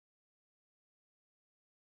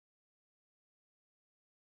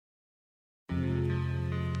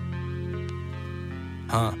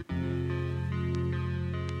Yeah.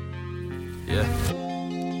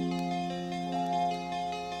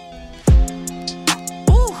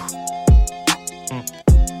 Ooh.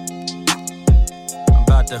 I'm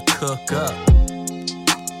about to cook up.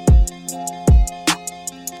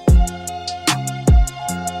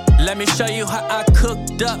 Let me show you how I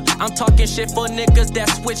cooked up. I'm talking shit for niggas that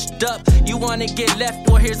switched up. You wanna get left?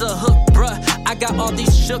 Well, here's a hook, bruh. I got all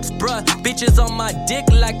these shooks, bruh. Bitches on my dick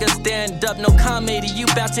like a stand-up. No comedy, you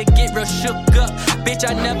bout to get real shook up. Bitch,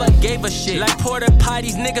 I never gave a shit. Like Porter Pie,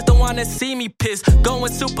 these niggas don't wanna see me piss.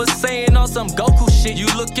 Going Super Saiyan on some Goku shit. You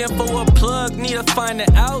looking for a plug, need to find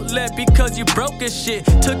an outlet because you broke as shit.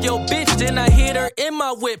 Took your bitch, then I hit her in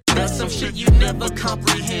my whip. That's some shit you never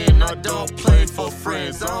comprehend. I don't play for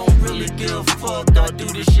friends. I don't really give a fuck. I do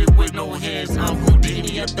this shit with no hands. I'm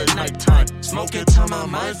Houdini at the nighttime. Smoking till my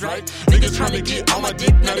mind's right. Niggas trying to get on my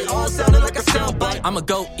dick. Now they all sounding like a soundbite. I'ma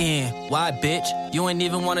go in. Why, bitch? You ain't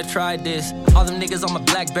even wanna try this. All them niggas on my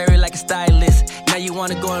Blackberry like a stylist. Now you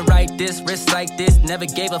wanna go and write this, wrist like this. Never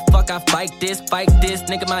gave a fuck, I fight this,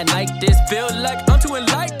 nigga might like this. Feel like I'm too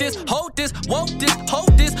like this, hold this, woke this,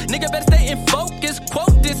 hold this. Nigga better stay in focus,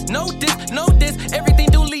 quote this, know this. Everything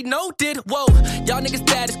duly noted, whoa. Y'all niggas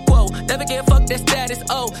status quo, never gave a fuck that status,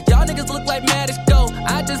 oh. Y'all niggas look like maddest go,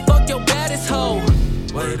 I just fuck your baddest hoe.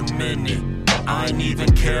 Wait a minute, I ain't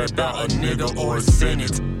even care about a nigga or a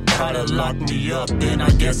sentence. Try to lock me up, then I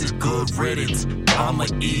guess it's good riddance. I'ma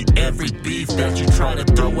eat every beef that you try to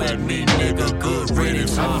throw at me, nigga. Good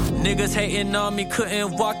riddance, huh? Niggas hating on me,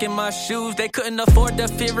 couldn't walk in my shoes. They couldn't afford the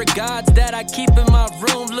favorite gods that I keep in my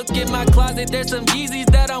room. Look in my closet, there's some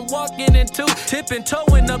Yeezys that I'm walking into. Tipping,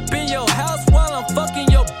 toeing up in your house while I'm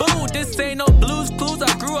fucking your boo. This ain't no Blues Clues,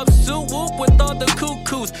 I grew up swoop with all the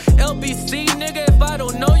cuckoos. LBC, nigga, if I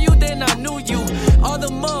don't know you, then I knew you. All the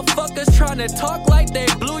motherfuckers tryna talk like they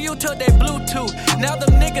blew you till they Bluetooth. Now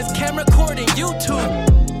them niggas can record in YouTube.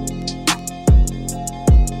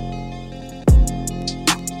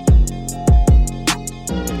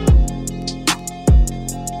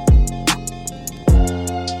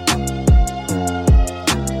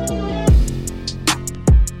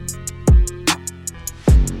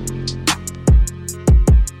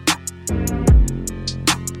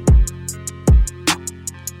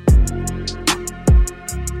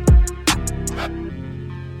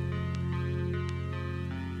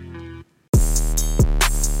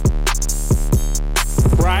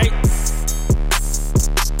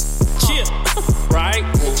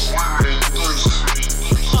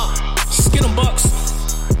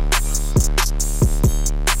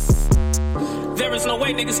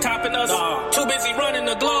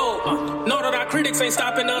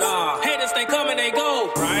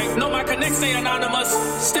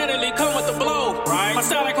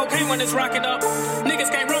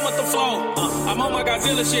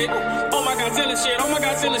 Shit. Oh my Godzilla shit. Oh my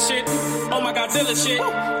Godzilla shit. Oh my Godzilla shit.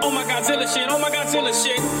 Oh my Godzilla shit. Oh my Godzilla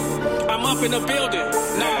shit. I'm up in the building.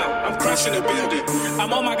 Nah, I'm crushing the building.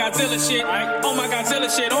 I'm on my Godzilla shit. Oh my Godzilla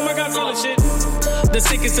shit. Oh my Godzilla shit. The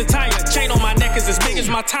sickest attire. Chain on my neck is as big as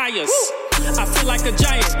my tires. I feel like a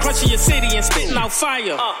giant, crushing your city and spitting out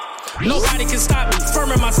fire. Nobody can stop me,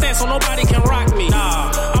 firm in my stance so nobody can rock me.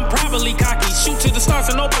 I'm privately cocky, shoot to the stars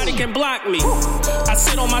so nobody can block me. I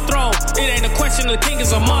sit on my throne, it ain't a question, the king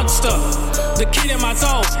is a monster. The kid in my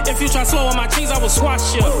zone, if you try slow on my cheese, I will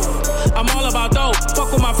squash you. I'm all about dough,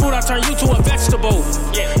 fuck with my fruit, I turn you to a vegetable.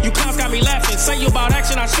 You clowns got me laughing, say you about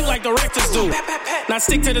action, I shoot like directors do. Now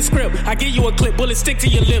stick to the script, I give you a clip, bullets stick to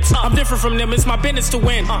your lips. I'm different from them, it's my business to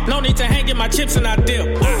win. No need to hang in my chips and I dip.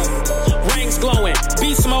 Rings glowing,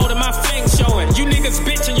 beast mode and my fangs showing. You niggas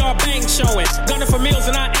bitch and y'all bang showing. Gunning for meals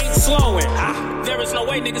and I ain't slowing. There is no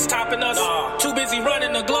way niggas topping us. Too busy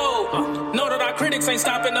running the globe. Know that our critics ain't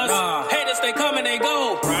stopping us. Haters, they come and they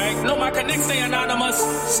go. Know my connects, they anonymous.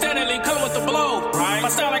 Steadily come with the blow. My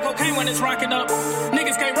style like cocaine when it's rocking up.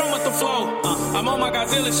 Niggas can't run with the flow. I'm on my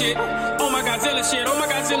Godzilla shit. Oh my Godzilla shit. Oh my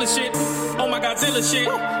Godzilla shit. Oh my Godzilla shit.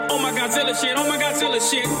 Oh my Godzilla shit. Oh my Godzilla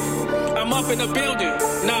shit. I'm up in the building.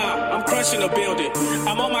 Nah, I'm crushing the building.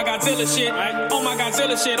 I'm on my Godzilla shit. Oh my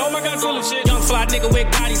Godzilla shit. Oh my Godzilla shit. Young fly nigga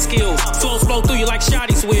with body skills. Flows blow through you like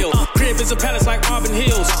Shotty's wheel. Crib is a palace like Auburn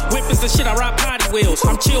Hills. Whip is the shit, I ride potty wheels.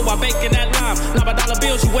 I'm chill while baking that lime. Not by dollar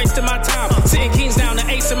bills, you wasting my time. Sitting kings down the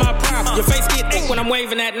ace in my prime. Your face get ache when I'm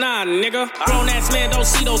waving that 9, nigga. Grown ass man don't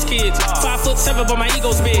see those kids. 5'7", but my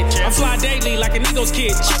ego's big. I fly daily like an Eagles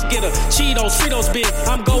kid. Chip getter, Cheetos, Fritos big.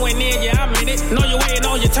 I'm going in, yeah, I'm in it. Know your way and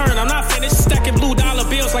on your turn, I'm not finished. Stacking blue dollar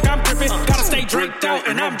bills like I'm gripping. Gotta stay drinked out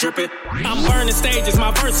and I'm dripping. I'm burning stages,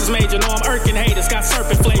 my verse is major. No, I'm irking haters, got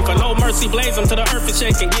serpent flavor. No mercy, blaze them to the earth is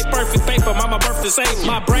shaking. Get perfect paper, mama birth is saving.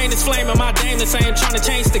 My brain is flaming, my dame the same. Trying to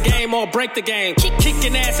change the game or break the game. Keep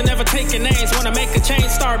kicking ass and never taking names. Wanna make a change,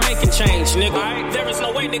 start making change, nigga. Right? There is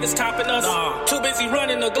no way niggas topping us. Too busy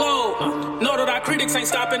running the globe. Know that our critics ain't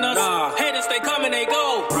stopping us. Haters, they come and they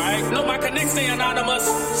go. Right? Know my connects, they anonymous.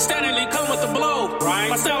 Steadily come with the blow. Right?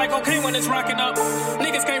 My style like okay when it's rocking up.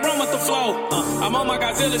 Niggas can't run with the flow. I'm on my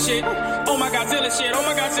Godzilla shit. Oh my Godzilla shit. Oh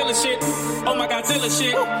my Godzilla shit. Oh my Godzilla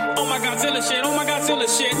shit. Oh my Godzilla shit. Oh my Godzilla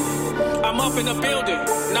shit. I'm up in the building.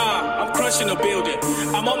 Nah, I'm crushing the building.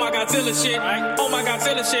 I'm on my Godzilla shit. Oh my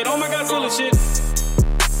Godzilla shit. Oh my Godzilla shit.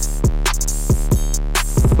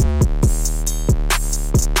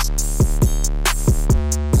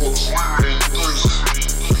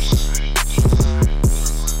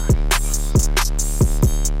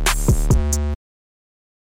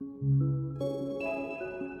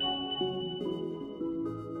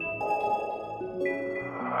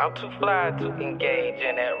 I'm too fly to engage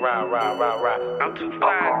in that rah. I'm too fly.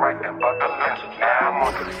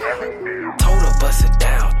 I'm too fly. Told her bust it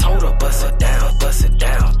down. Told her bust it down. Bust it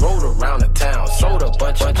down. Rode around the town. Sold a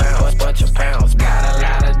bunch of pounds. Got a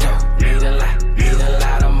lot of dough. Need a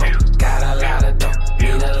lot of more. Got a lot of dough.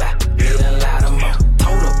 Need a lot of more.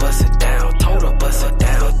 Told her bust it down. Told her bust it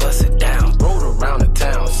down. Bust it down. Rode around the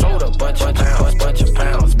town. Sold a bunch of pounds.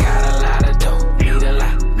 Got a lot of dough. Need a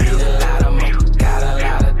lot of more. Got a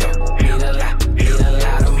lot of dough. Need a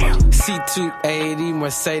lot of more. C280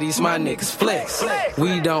 Mercedes, my niggas flex.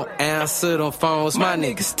 We don't answer them phones, my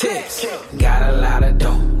niggas text. Got a lot of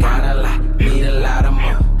dough, got a lot, need a lot of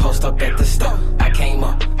more. Post up at the store, I came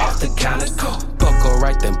up off the counter cold. Buckle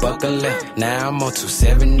right then buckle left. Now I'm on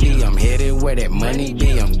 270, I'm headed where that money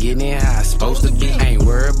be. I'm getting how it's supposed to be. Ain't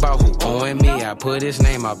worried about who owing me. I put his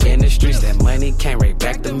name up in the streets, that money came right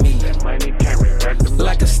back to me.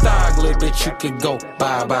 Like a star, little bitch, you could go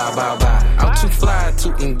bye. I'm too fly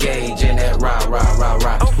to engage in that rah.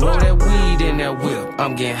 Roll that weed in that whip,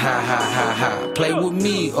 I'm getting high. Play with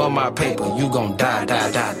me or my paper, you gon' die.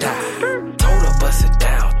 Told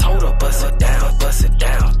her bust it down, bust it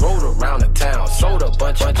down. Rode around the town, sold a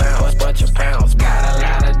bunch of pounds. Got a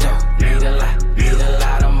lot of dough, need a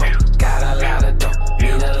lot of more. Got a lot of dough,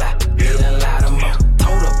 need a lot of more.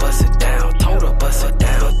 Told her bust it down,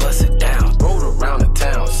 bust it down. Rode around the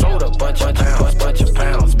town, sold a bunch of pounds.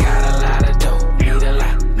 Got a lot of dough, need a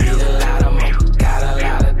lot of more. Got a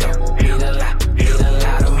lot of dough, need a lot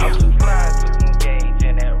of more. I'm too fly to engage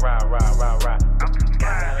in that rah. I'm too fly, I'm too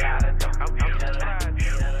fly, need a lot of more.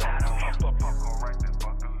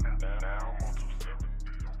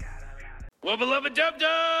 Wubba lubba dub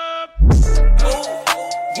dub.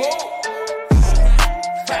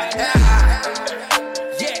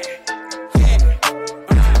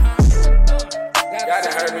 Y'all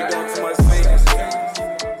done heard me doing too much things.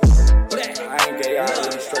 I ain't gay, y'all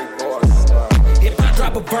really straight bars. If I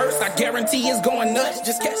drop a verse, I guarantee it's going nuts.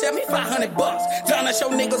 Just cash out me $500. Trying to show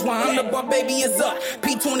niggas why I'm the bar, baby, is up.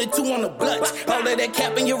 P22 on the blunt. All of that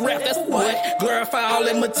cap in your rap, that's what? Glorify all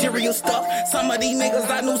that material stuff. Some of these niggas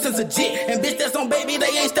I knew since a jit. And bitch, that's on baby, they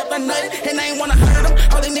ain't stepping nothing. And I ain't wanna hurt them.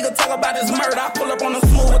 All these niggas talk about is murder. I pull up on them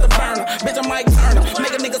smooth with the burner. Bitch, I'm Mike Turner.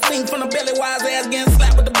 Make a nigga sing from the belly while his ass getting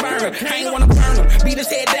slapped with the burner. I ain't wanna burn him. Beat his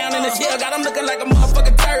head down in the shell. Got him looking like a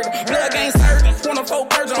motherfucking turtle. Blood ain't certain. Want a full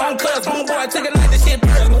person. On cuz, homeboy, take it like this shit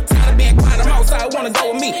personal. Tired of being quiet, I'm outside, wanna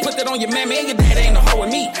go with me. Put that on your mammy and your daddy ain't a hoe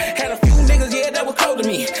with me. Had a few niggas, yeah, that was cold to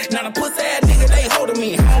me. Now the pussy ass nigga, they holding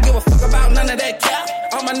me. I don't give a fuck about none of that cap.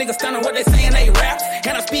 All my niggas standing what they saying, they rap.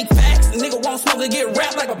 And I speak facts. Nigga won't smoke and get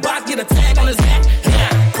wrapped like a box, get a tag on his hat.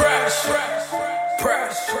 Press.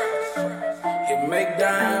 It make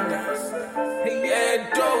diamonds. Yeah,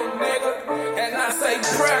 dope, nigga. And I say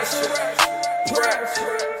pressure.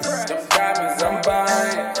 Them diamonds I'm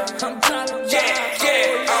buying. I'm trying to I'm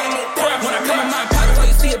a press. When I come in my pocket, all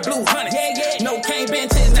you see is blue honey. No cane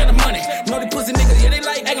benches, not the money. Know the pussy niggas, yeah, they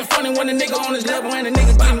like acting funny when the nigga on his level and the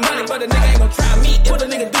nigga getting money. But the nigga ain't gon' try me. What a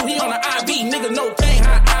nigga do, he on the IV. Nigga, no thing,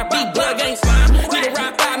 high IV, blood gang slime. Nigga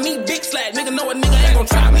ride by me, big slack. Nigga know a nigga ain't gon'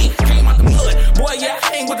 try me. Came out the mud. Boy, yeah, I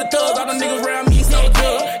hang with the thugs. All the niggas around me so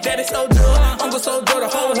good. Daddy so good. Uncle so good. The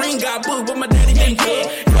whole ring got booed, but my daddy ain't good.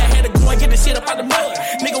 Yeah, I had to go and get the shit up out the mud.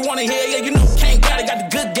 Nigga wanna hear, yeah, you know, can't got it. Got the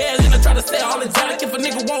good gas and I try to sell all exotic. If a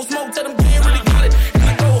nigga won't smoke, tell them they ain't really got it. And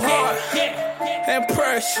I go hard. And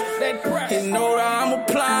pressure. You know that I'm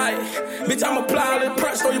applying. Bitch, I'm applying that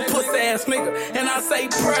pressure on you pussy ass nigga. And I say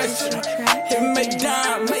pressure. It make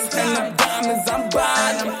diamonds. And the diamonds I'm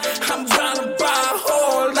buying. I'm trying to buy a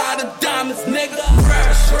whole lot of diamonds, nigga.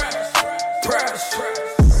 Pressure.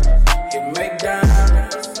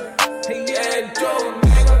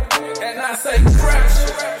 I say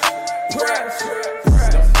pressure.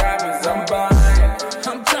 Them diamonds I'm buying.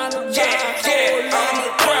 I'm trying to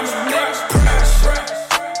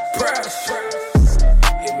pressure.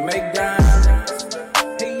 It make diamonds.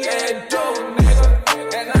 Yeah, dope, nigga.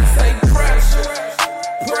 And I say pressure.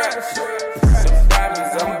 Them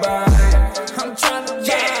diamonds I'm buying. I'm trying to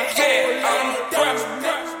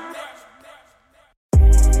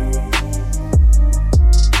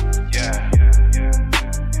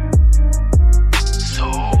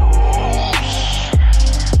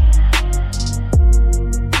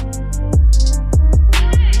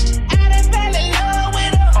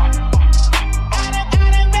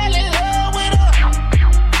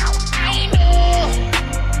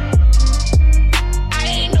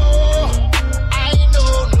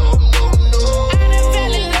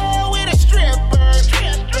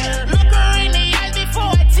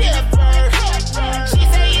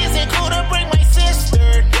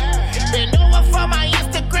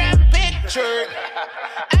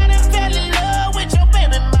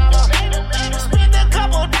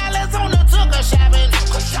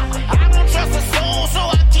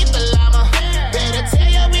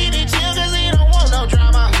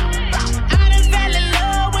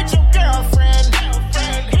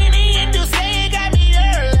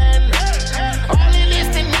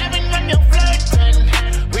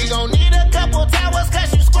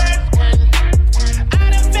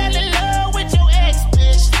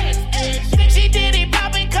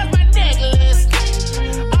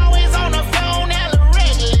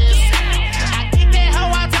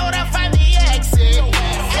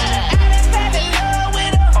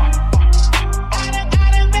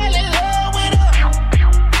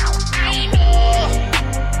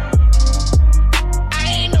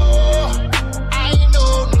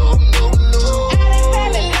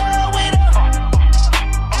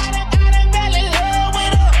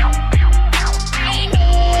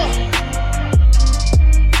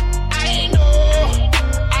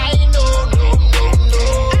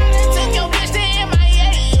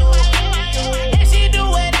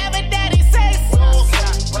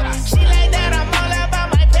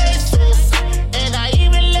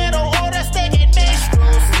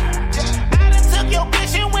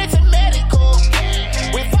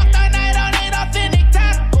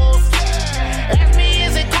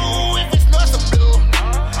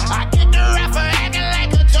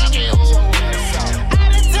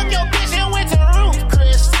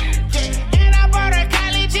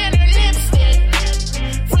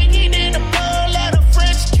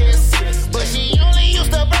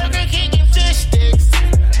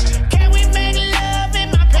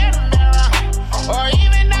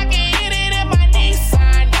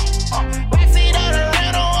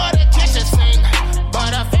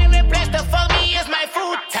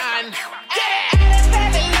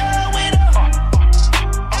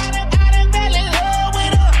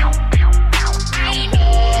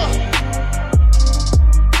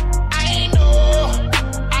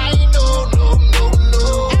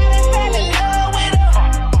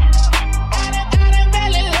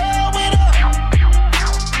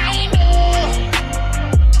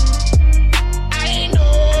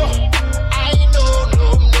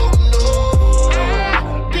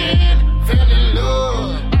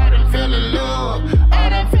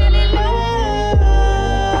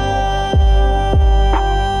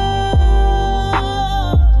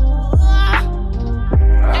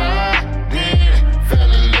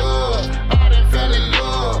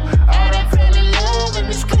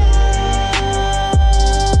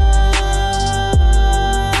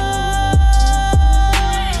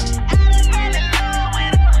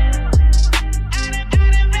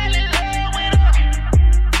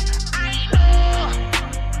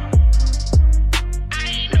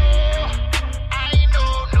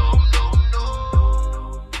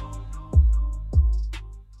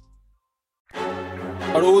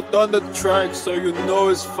I wrote on the track so you know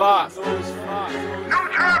it's fast. No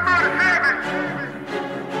time for the savage.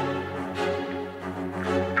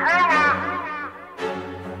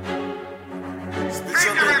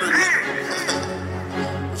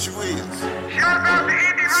 What you is? Shout out to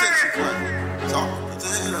Indy Red. Talk. Put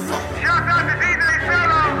your hand up. Shout out to DJ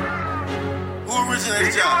Fellow. Who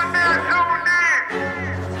originated You y'all? in there tuned in.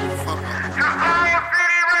 To all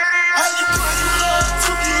city radio. How you claim you love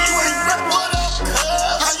Tuki? You ain't rap what up?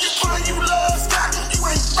 How you claim you love Scott? You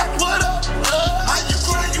ain't rap what up? How you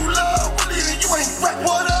claim you love Willie? You ain't rap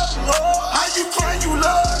what up? How you claim you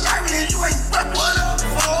love Larry? You ain't rap what up?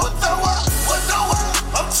 What the what? What the what?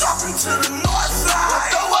 I'm talking to the north side. What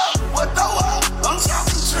the what? What the what? I'm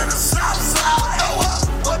talking to the south side. What the what?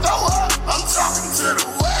 What the what? I'm talking to the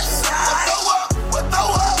west side. What the what? What the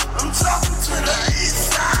what? I'm talking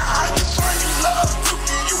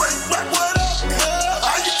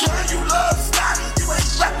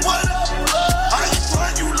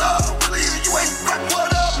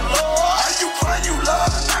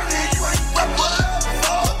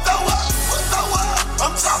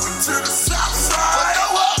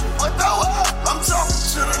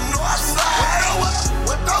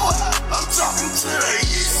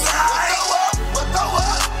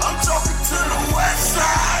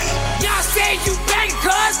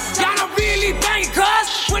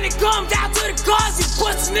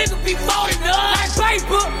nigga be folding up like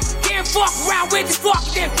paper. Can't fuck around with this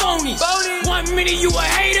fucking phony. 1 minute you a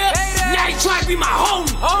hater, now you try to be my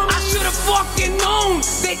homie. I should've fucking known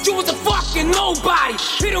that you was a fucking nobody.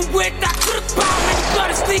 Hit him with that clip bomb and the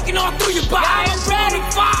blood is leaking all through your body. I'm a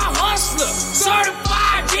certified hustler,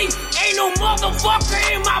 certified G. Ain't no motherfucker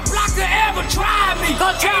in my block that ever tried me.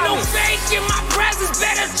 Ain't no fake in my presence,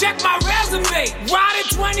 better check my resume. Riding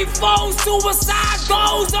 24, suicide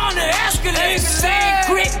goes on the escalator. Same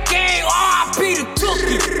grit gang, R.I.P. the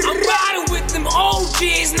cookie. I'm riding with them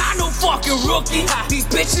OGs, not no fucking rookie. These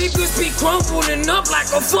bitch niggas be crumbling up like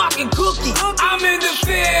a fucking cookie. I'm in the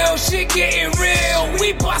field, shit getting real.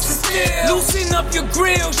 We bustin' still. Loosen up your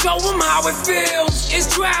grill, show them how it feels. It's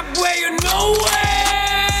trap where you know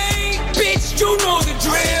way. Bitch, you know the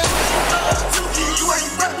drill. You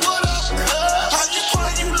ain't rap, what up? How you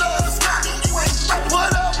claim you love Scotty? You ain't rap,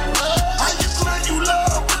 what up? How you claim you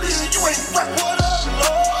love Willie? You ain't rap, what up?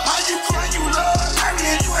 How you claim you love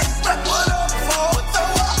Larry? You ain't rap, what up? What the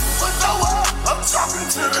up? I'm talking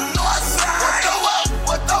to the north side.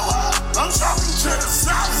 What the up? I'm talking to the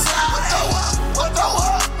south side. What the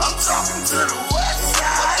up? I'm talking to the west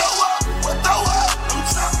side. What the up? I'm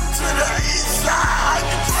talking to the east side. How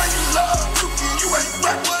you claim you love Tuki? You ain't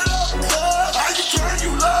rap, what up? How you claim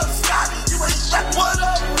you love Scotty? You ain't rap, what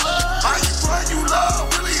up? How you claim you love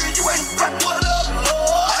Willie? You ain't rap, what up?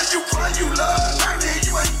 How you claim you love Larry?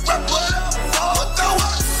 You ain't rap, what up? What the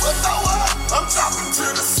up? What the up? I'm talking to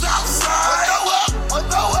the south side. What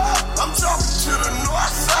the up? I'm talking to the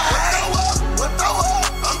north side. What the up?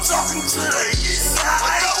 I'm talking to the east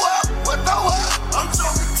side. What the up? I'm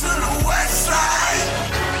talking to the west side.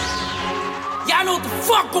 Y'all know what the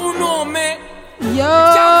fuck going on, man. Yo,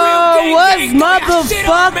 what's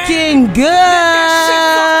motherfucking good?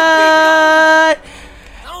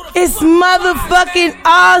 It's motherfucking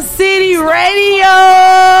All City Radio.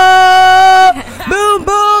 Boom,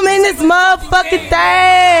 boom in this motherfucking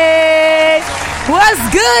thing. What's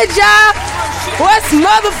good, y'all? What's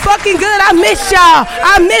motherfucking good? I miss y'all.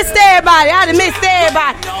 I missed everybody.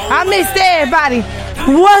 I missed everybody.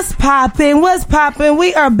 What's poppin'? What's poppin'?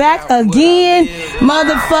 We are back again.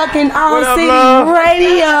 Motherfucking All City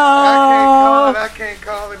Radio. I can't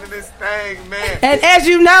call into this thing, man. And as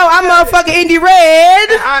you know, I'm motherfucking Indie Red.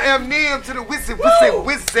 And I am Nim to the wizard.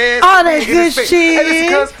 All that good shit. And it's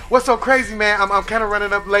because what's so crazy, man, I'm kind of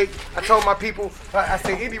running up late. I told my people, I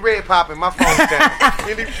said, Indie Red popping. My phone's down.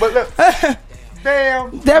 But look. Damn.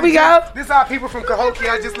 There we go. This is our people from Cahokia.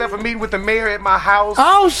 I just left a meeting with the mayor at my house.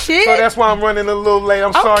 Oh, shit. So that's why I'm running a little late.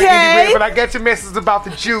 I'm sorry, Indie Red, but I got your message about the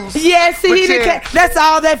juice. Yes, that's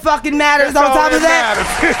all that fucking matters. On top of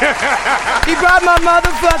that, he brought my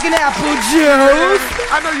motherfucking apple juice.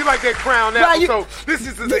 I know you like that Crown apple, so this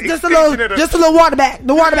is just a little water back.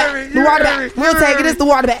 The water back. We'll take it. It's the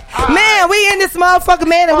water back. Man, we in this motherfucker,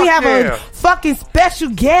 man, and we have a fucking special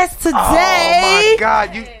guest today. Oh, my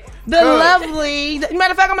God. The lovely.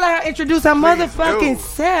 Matter of fact, I'm gonna let her introduce her motherfucking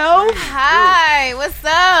self. Hi, what's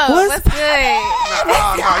up? What's good?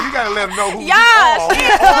 No, you gotta let them know who you are.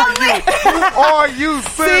 Who are you,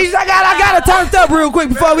 sis? See, I got her turned up real quick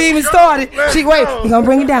before we even started. Wait, we're gonna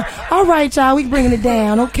bring it down. All right, y'all, we bringing it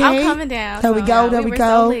down, okay? I'm coming down. There we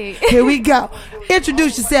go. Here we go.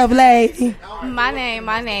 Introduce yourself, lady. My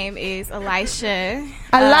name is Alysha.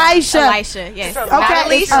 Alysha, yes.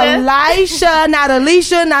 Okay, not Alysha, not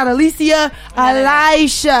Alysha, not Alicia.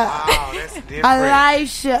 Alysha. Oh, that's different.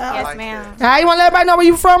 Alysha. Yes, ma'am. All right, you want to let everybody know where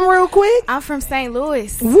you from real quick? I'm from St.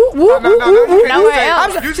 Louis. Nowhere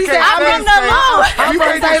else. She said, I'm from the Low. You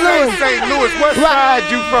can't say St. Louis. What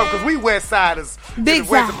side you from? Because we West Siders. Big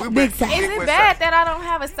side. Is it bad that I don't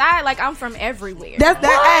have a side? Like, I'm from everywhere.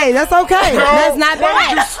 Hey, that's okay. That's not bad. Where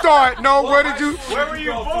did you start? Where were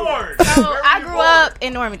you born? So, I grew up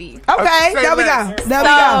in Normandy. Okay, there we go.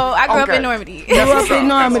 I grew up in Normandy.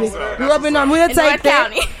 Grew up in Normandy. We'll take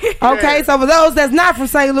that. Okay, so for those that's not from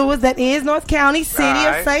St. Louis, that is North County, city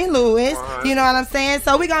of St. Louis. You know what I'm saying?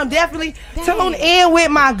 So we're going to definitely tune in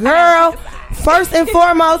with my girl. First and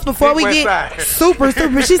foremost, before we get super,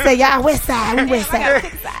 she said, y'all West Side, we West Side.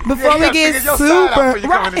 Before we get super,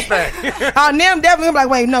 them definitely be like,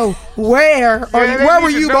 wait, no, where were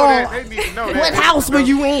you born? What house were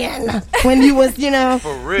you in when you was,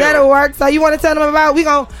 that'll work. So you want to tell them about, we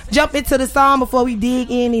going to jump into the song before we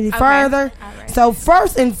dig in any further. Right. So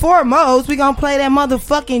first and foremost, we going to play that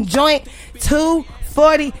motherfucking joint, 2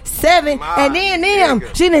 247. And then them,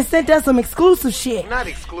 she done sent us some exclusive shit. Not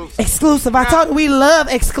exclusive. Exclusive. I told you we love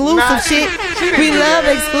exclusive shit. We love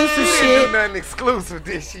exclusive shit. Do nothing exclusive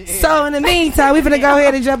this year. So in the meantime, we're gonna go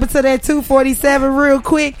ahead and jump into that 247 real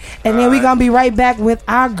quick, and then we're gonna be right back with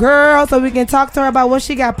our girl so we can talk to her about what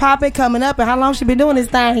she got popping coming up and how long she been doing this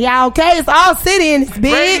thing. Y'all okay? It's all city in this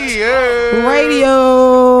bitch.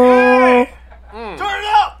 Radio. Turn it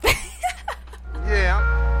up. Yeah.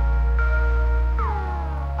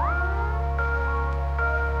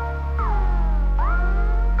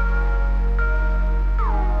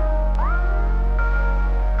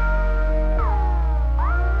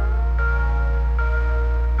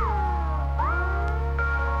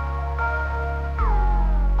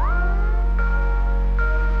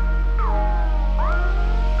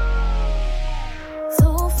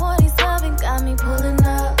 Pulling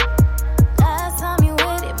up. Last time you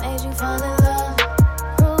with it made you fall in love.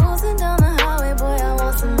 Cruising down the highway, boy, I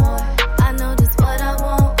want some more. I know just what I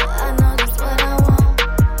want. I know just what I want.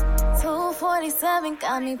 247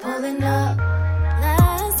 got me pulling up.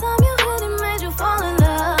 Last time you hit it made you fall in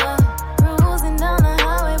love. Cruising down the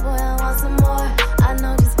highway, boy, I want some more. I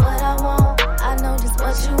know just what I want. I know just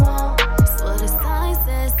what you want. So the sign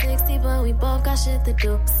says 60, but we both got shit to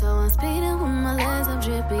do. So I'm speeding with my legs up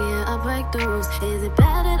drippy, yeah, I break the rules. Is it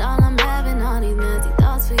bad at all I'm having all these nasty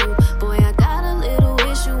thoughts for you? Boy, I got a little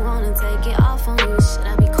wish you wanna take it off on you. Should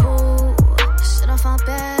I be cool? Should I fall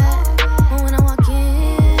back? But when I walk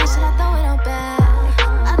in, should I throw it out back?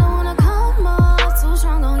 I don't wanna come off too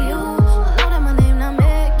strong on you. I know that my name not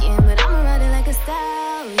Megan, but I'ma ride it like a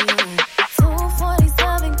stallion.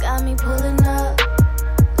 247 got me pulling up.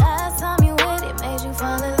 Last time you with it made you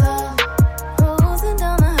fall in love. Cruising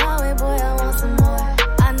down the highway, boy, I want some more.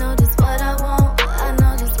 I know just what I want. I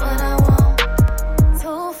know just what I want.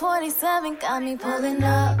 247 got me pulling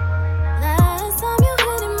up. Last time you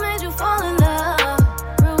hit it made you fall in love.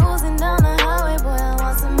 Cruising down the highway, boy, I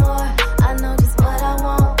want some more. I know just what I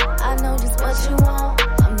want. I know just what you want.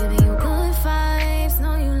 I'm giving you good vibes.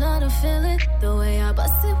 Know you love to feel it. The way I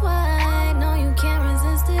bust it wide. Know you can't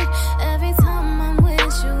resist it. Every time I'm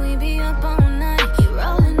with you, we be up all night. You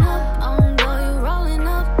rolling up, on go, you rolling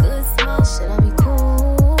up. Good smoke. Should I be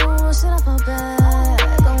cool? Should I fall back?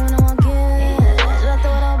 Go when I walk in. Should I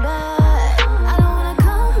throw it all back? I don't wanna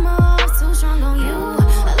come off too strong on you. I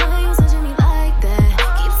love how you touching me like that.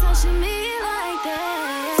 Keep touching me like that.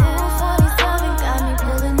 247 got me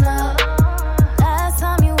pulling up. Last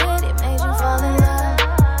time you with it made you fall in love.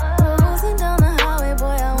 Cruising down the highway,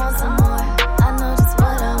 boy, I want some more. I know just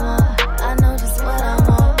what I want. I know just what I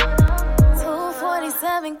want.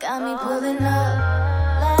 247 got me pulling up.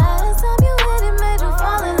 Last time you with it made you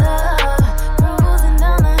fall in love. Cruising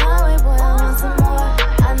down the highway, boy, I want some more.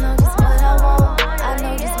 I know just what I want. I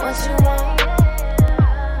know just what you want.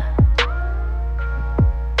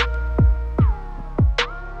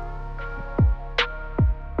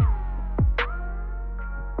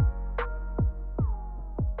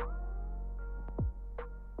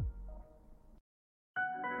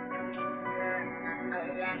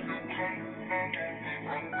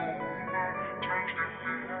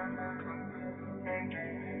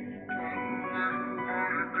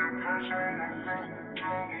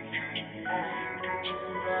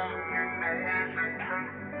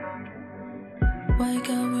 Wake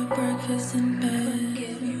up with breakfast in bed.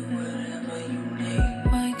 Give you whatever you need.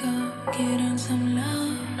 Wake up, get in some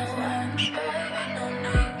love. No orange, baby, no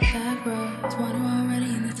need. That bros, water already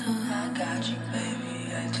in the tub. I got you,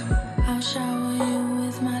 baby, I do. I'll shower you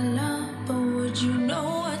with my love, but would you know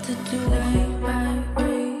what to do? Lay back,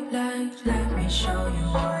 relax, let me show you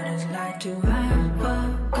what it's like to have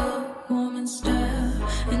a good woman step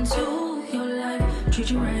into your life. Treat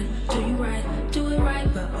you right, do you right, do it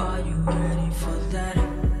right, but are you ready for that?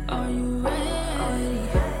 Are you ready?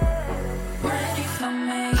 Ready for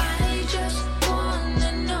me? I just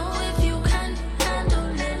wanna know if you can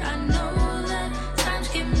handle it. I know that times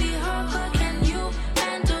can be hard, but can you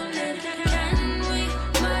handle it? Can we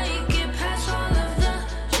make it past all of the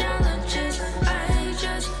challenges? I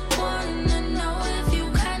just wanna know if you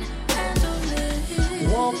can handle it.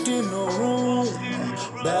 Walked in the room,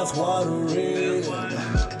 bathwater red,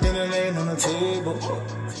 dinner ain't on the table.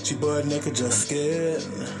 She butt naked, just scared.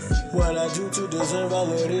 What I do to deserve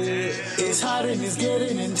all of this? It's hot and it's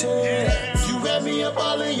getting intense. You wrap me up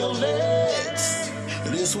all in your legs.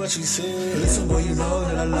 This what she said. Listen, boy, you know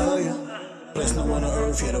that I love you. Bless no one on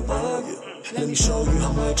earth here to bug you. Let me show you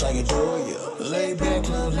how much I adore you. Lay back,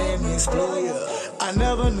 love, let me explore you. I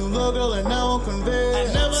never knew love, girl, and now I'm convinced.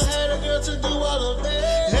 I never had a girl to do all of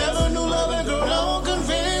this. Never knew love, and girl, now I'm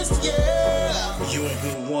convinced, yeah. You a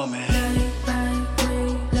good woman. Lay back,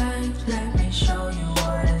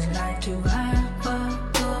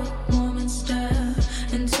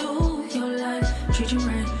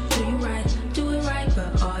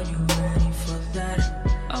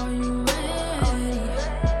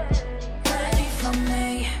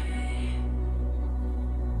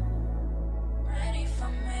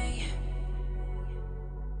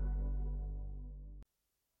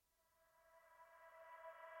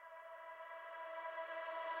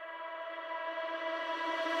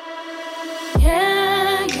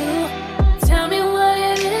 Can you tell me what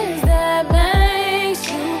it is that makes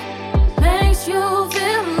you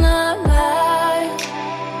feel alive?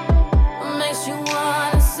 What makes you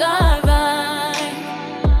wanna survive?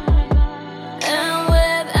 And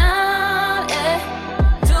without it,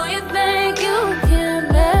 do you think you can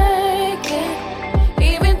make it?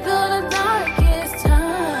 Even through the darkest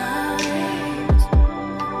times,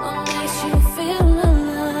 what makes you feel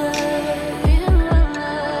alive?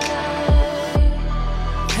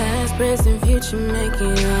 Past, present, future, make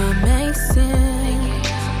it all make sense.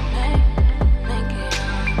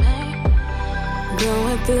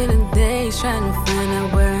 Going through the days, trying to find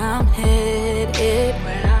out where I'm headed.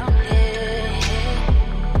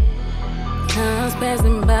 Time's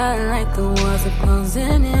passing by like the walls are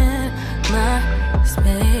closing in my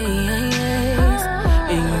space,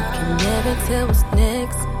 and you can never tell what's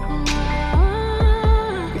next.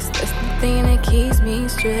 It's just the thing that keeps me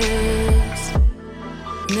stressed.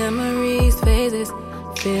 Memories, phases,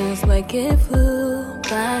 feels like it flew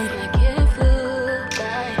by.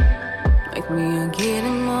 Like we are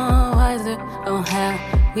getting more wiser on how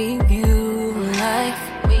we view life.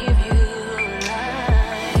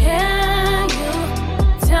 Can you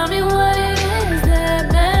tell me what it is that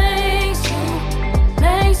makes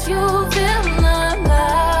you feel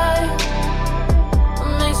alive?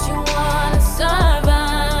 What makes you wanna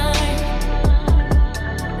survive?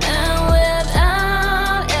 And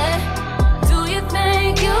without it, do you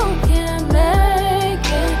think you can make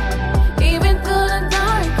it? Even through the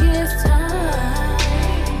darkest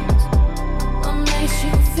times, what makes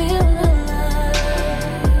you feel alive?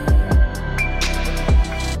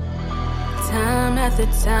 Time after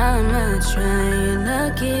time, I'm trying to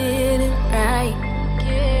get it right.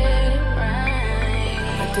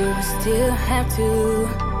 But do we still have to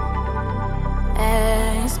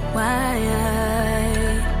ask why?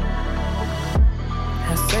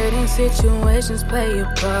 How certain situations play a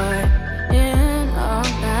part in our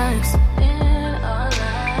lives.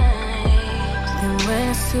 And when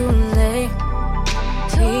it's too late,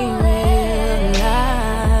 we realize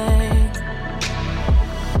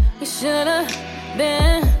we should've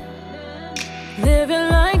been living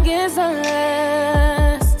like it's our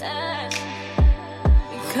last.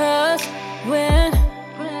 Because when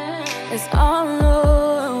it's all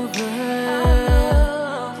over,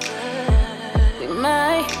 we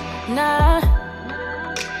might not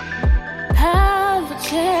have a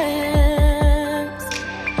chance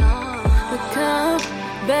to come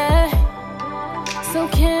back. So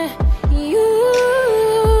can you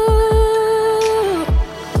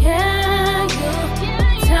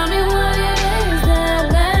tell me what it is that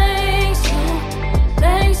makes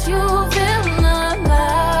you feel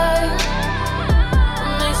alive?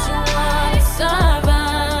 What makes you wanna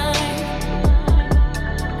survive?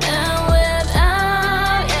 And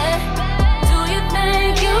without it, do you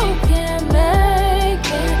think you can make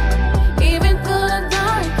it? Even through the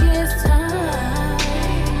darkest times,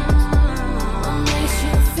 what makes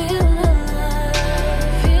you feel alive?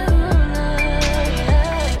 Feel alive.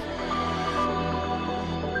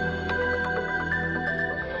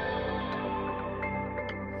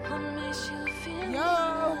 What makes you feel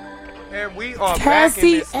alive? And we are back in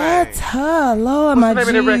Cassie this thing. Etta, Lord, my What's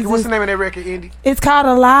the name of that record? Jesus. What's the name of that record, Indy? It's called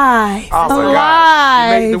Alive. Oh my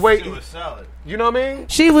Alive. God. The way, you know what I mean?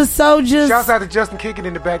 She was so just. Shouts out to Justin kicking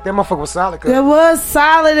in the back. That motherfucker was solid. Cause It was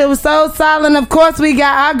solid. It was so solid. And of course, we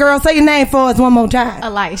got our girl. Say your name for us one more time.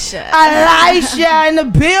 Alysha. Alysha in the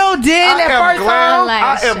building.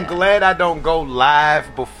 I am glad I don't go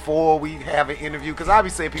live before we have an interview because I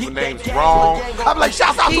be saying people's names wrong. I'm like,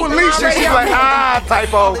 shouts out to Alysha. She's like,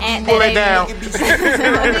 typo. Pull it down.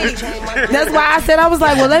 That's why I said, I was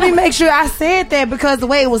like, well, let me make sure I said that because the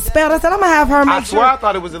way it was spelled. I said, I'm going to have her make I swear I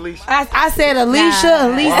thought it was Alysha. I said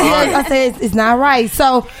Alysha, Alicia. I said it's not right.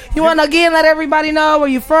 So you want to again let everybody know where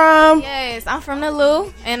you're from? Yes, I'm from the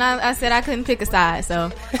Lou, and I said I couldn't pick a side,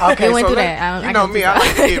 so Okay, we went so through that. You know me, I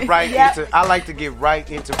like to get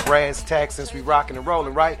right into brass tacks since we rocking and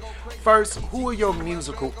rolling, right? First, who are your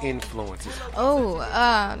musical influences? Oh,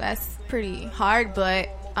 that's pretty hard, but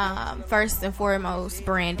first and foremost,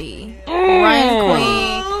 Brandy, Run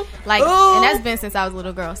Queen, like, and that's been since I was a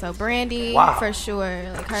little girl. So Brandy, for sure.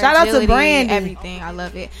 Like her shout agility, out to Brandy, everything. I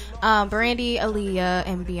love it. Brandy, Aaliyah,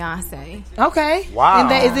 and Beyonce. Okay, wow.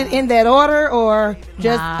 And is it in that order or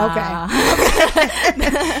just okay?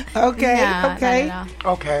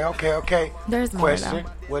 Okay. There's more, question.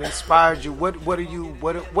 though. What inspired you?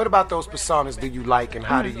 What about those personas do you like, and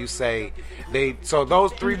how do you say they? So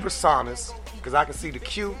those three personas Because I can see the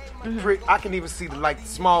cute, pretty, I can even see the like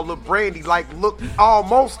small little Brandy, like look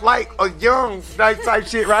almost like a young type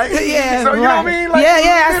shit, right? Yeah, so you know what I mean? Like,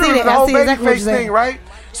 I see that. The whole I see baby exactly face thing, right?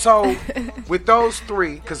 So with those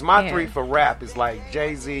three, because my three for rap is like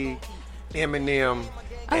Jay-Z, Eminem,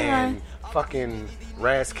 and fucking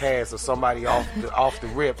Raz Kass or somebody off the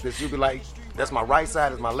rip. That you be like, that's my right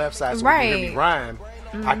side, that's my left side. So when you hear me rhyme,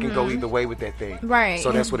 I can go either way with that thing. Right.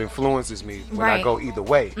 So that's what influences me when I go either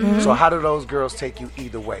way. So how do those girls take you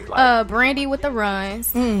either way? Like, Brandy with the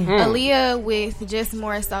runs, Aaliyah with just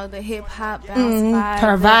more so the hip hop bounce vibe.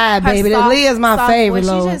 Her vibe, baby. Aaliyah's my favorite.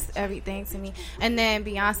 She's just everything to me. And then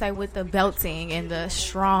Beyonce with the belting and the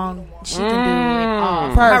strong. She can do it all.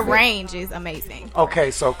 Her range is amazing.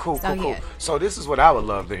 Okay, so cool. So this is what I would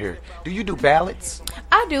love to hear. Do you do ballads?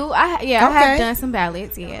 I do. I have done some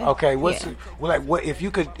ballads. Yeah. Okay. What if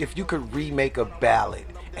you could remake a ballad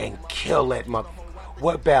and kill that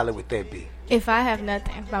what ballad would that be? If I Have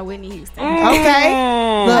Nothing by Whitney Houston.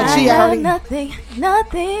 Okay. Look, she already nothing. Go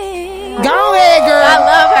ahead, girl. I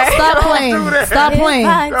love her. Stop playing. Stop playing.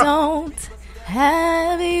 If I don't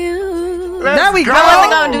have you. There we go.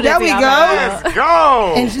 There we go. Let's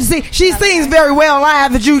go. And she sings very well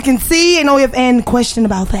live, as you can see, and no if and question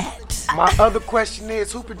about that. My other question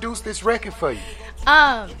is, who produced this record for you?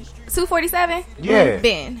 247? Yeah.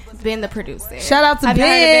 Ben the producer. Shout out to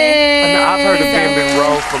Ben. I've heard of Ben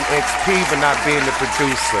Monroe from XP, but not Ben the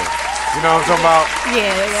producer. You know what I'm talking about?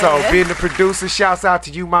 Yeah. So Ben the producer, shouts out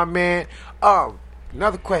to you, my man.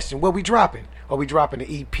 Another question, what we dropping? Are we dropping an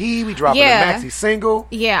EP? We dropping a maxi single?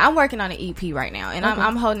 Yeah, I'm working on an EP right now, and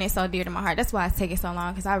I'm holding it so dear to my heart. That's why it's taking so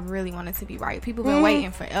long, because I really want it to be right. People been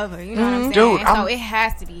waiting forever, you know what I'm saying? Dude, so it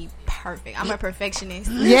has to be perfect. I'm a perfectionist.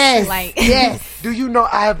 Yes, yes. Do you know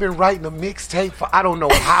I have been writing a mixtape for I don't know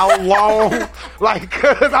how long?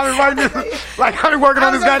 Cause I've been working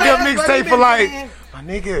on this goddamn mixtape for my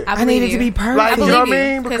nigga. I need it to be perfect. You know what I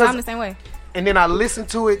mean? Because I'm the same way. And then I listen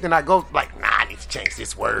to it, then I go I need to change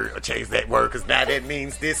this word or change that word because now that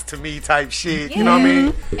means this to me type shit. Yeah. You know what I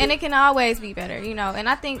mean? And it can always be better, you know. And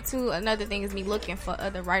I think too, another thing is me looking for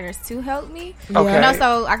other writers to help me. Okay. You know,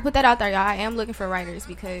 so I put that out there, y'all. I am looking for writers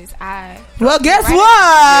because Well, guess what?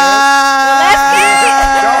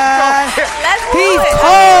 Let's He's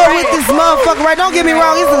cold with this motherfucker, right? Don't get me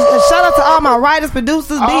wrong. He's a shout out to all my writers,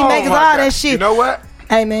 producers, beat makers, all that shit. You know what?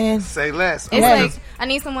 Hey, man. Say less. It's like I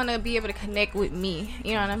need someone to be able to connect with me.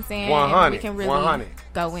 You know what I'm saying? 100. And we can really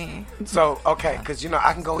go in. So, okay, because,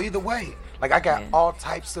 I can go either way. Like, I got all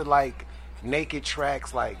types of, naked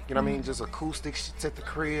tracks, you know what I mean? Just acoustic shit at the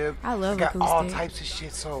crib. I love got acoustic. all types of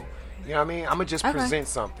shit, so, you know what I mean? I'm going to just present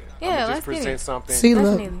something. Yeah, let's present something. See,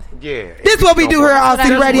 look. Yeah. This is what we do here at All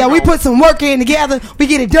City Radio. We put some work in together. We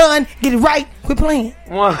get it done. Get it right. Quit playing.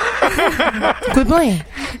 Quit playing.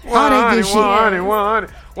 All that good shit. 100.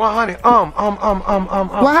 Well,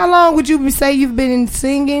 how long would you say you've been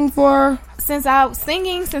singing for? Since I was like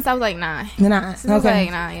 9. Since I was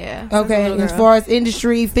like 9, yeah. Okay, as far as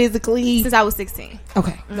industry, physically? Since I was 16.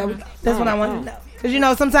 Okay, that's what I wanted to know.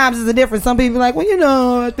 Because, sometimes it's a difference. Some people are like, well,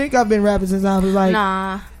 I think I've been rapping since I was like...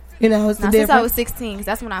 Nah. It's the difference. Since I was 16, because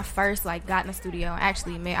that's when I first got in the studio.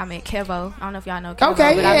 Actually, I met Kevo. I don't know if y'all know Kevo,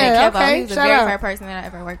 okay, but I met Kevo. He was the very first person that I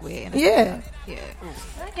ever worked with. Yeah.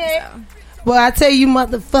 Okay. So. Well, I tell you,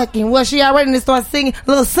 motherfucking, she already start singing, a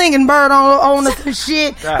little singing bird on us and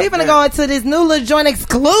shit. We finna go into this new little joint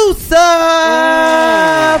exclusive. All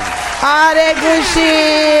that good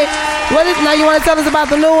shit. Now you want to tell us about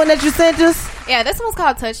the new one that you sent us? Yeah, this one's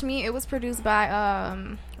called Touch Me. It was produced by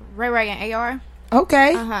Ray and AR.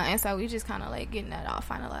 Okay. And so we just kind of getting that all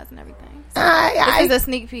finalized and everything. So this is a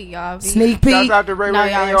sneak peek, y'all. Sneak peek. Shout out to Ray y'all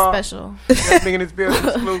and are special. Everything in this building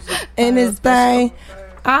exclusive. In this thing.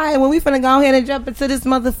 Alright, well, we finna go ahead and jump into this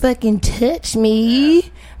motherfucking Touch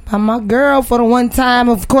Me by my girl for the one time.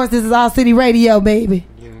 Of course, this is All City Radio, baby.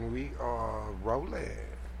 And we are rolling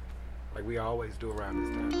like we always do around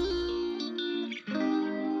this time.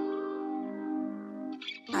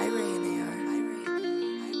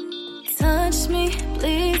 Touch me,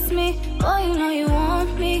 please me, boy, you know you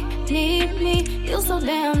want me, need me, you so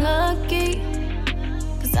damn lucky.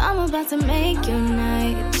 Cause I'm about to make your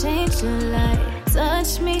night, change your life.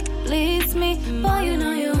 Touch me, please me, boy, you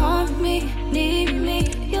know you want me, need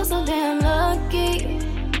me, you so damn lucky.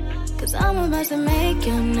 Cause I'm about to make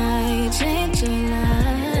your night, change your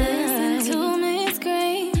life. Listen to me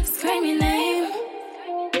scream your name.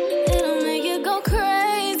 It'll make you go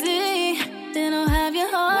crazy, it'll have your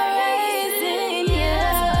heart racing,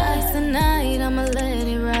 yeah. So tonight I'ma let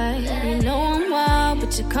it ride. You know I'm wild,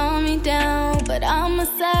 but you calm me down. But I'm a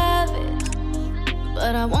savage,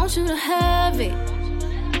 but I want you to have it.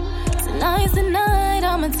 Tonight's the night,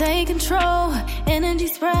 I'ma take control. Energy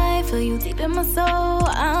spray, feel you deep in my soul.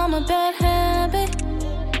 I'm a bad habit,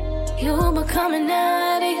 you become an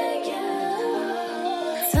addict.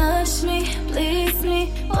 Touch me, please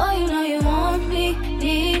me, boy, you know you want me,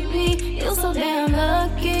 need me. You so damn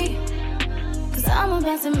lucky, cause I'm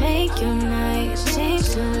about to make your night,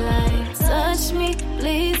 change your life. Touch me,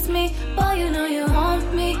 please me, boy, you know you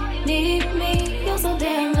want me, need me. You so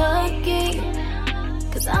damn lucky,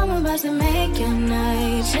 cause I'm about to make your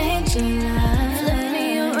night, change your life. Flip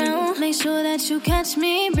me around, make sure that you catch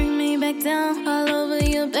me, bring me back down, all over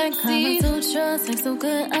your backseat. Coming to trust, like so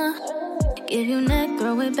good, give you neck,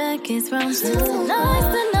 throw it back, it's round two. Tonight's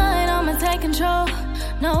the night, I'ma take control.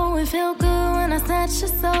 Know it feel good when I snatch your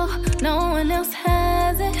soul. No one else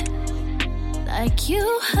has it like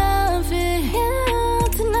you have it. Yeah,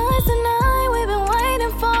 tonight's the night we've been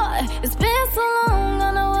waiting for. It's been so long,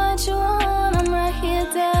 I know what you want. I'm right here,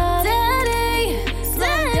 daddy.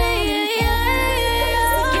 Daddy, yeah.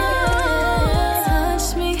 Touch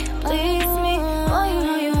me, please me, boy, you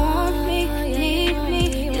know you want me, need me.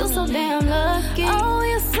 You so damn lucky. Oh,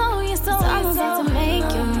 you're so I'm about to make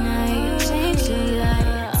your night, change your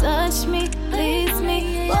life. Touch me, please me,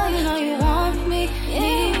 boy, you know you want me,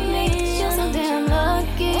 need me. You're so damn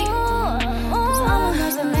lucky. I'm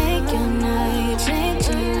about to make your night, change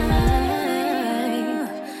your life.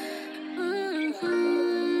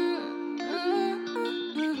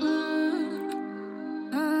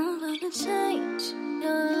 I'm about to change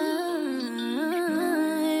your life.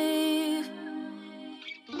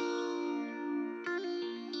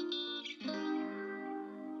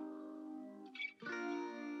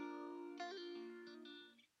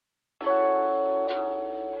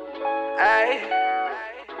 Hey,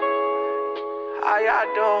 how y'all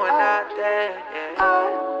doing out there?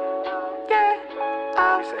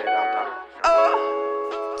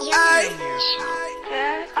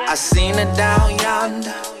 I seen her down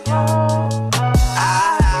yonder.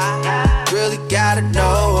 I really gotta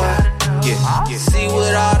know her. Yeah. See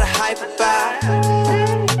what all the hype about.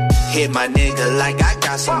 Hit my nigga like I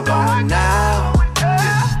got some going now.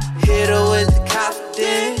 Hit her with the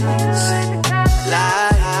confidence.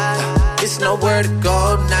 Like, it's nowhere to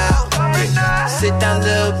go now. Yeah. Sit down,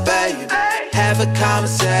 little baby. Have a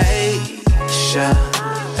conversation.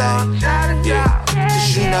 Yeah.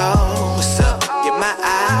 Cause you know what's up. Get my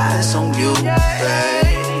eyes on you,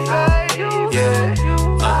 babe. Yeah.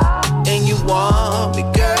 And you want me,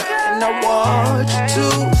 girl. And I want you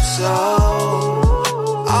too. So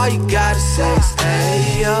all you gotta say is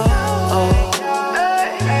hey, yo.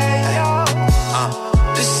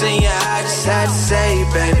 Just sing your I just had to say,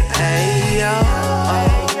 baby, hey, yo.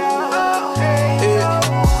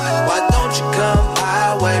 Why don't you come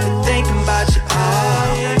my way? Been thinking about you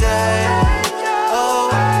all day.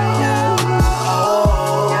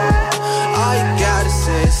 All you gotta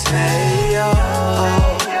say is hey, yo.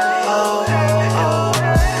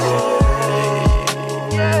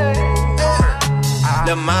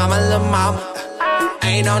 Lil' mama, who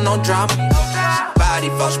ain't on no drama. Body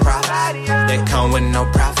false profit, that come with no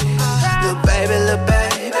profit. Little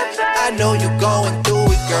baby, I know you going through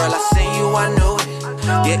it, girl. I seen you, I knew it.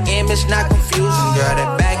 Your image not confusing, girl.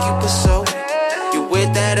 That back you pursue. You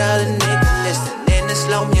with that other nigga, listening to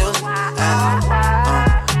slow music.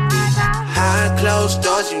 Behind closed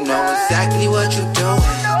doors, you know exactly what you doing.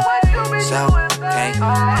 So can't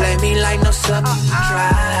play me like no sub, you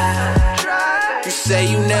try. You say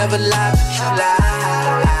you never lie, but you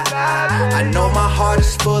lie. I know my heart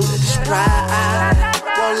is full of this pride.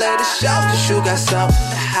 Won't let it show, cause you got something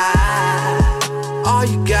to hide. All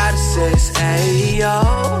you gotta say is hey, yo.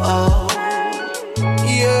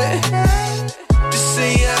 Yeah. Just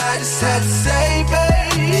see I just had to say,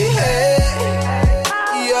 baby, hey,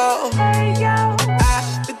 yo. I've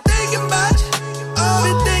been thinking about you,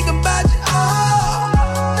 been thinking about you all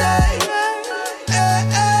day. Hey,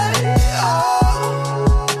 hey, oh,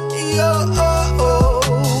 yo,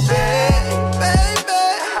 baby.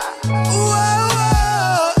 Whoa,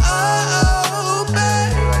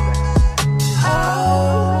 baby.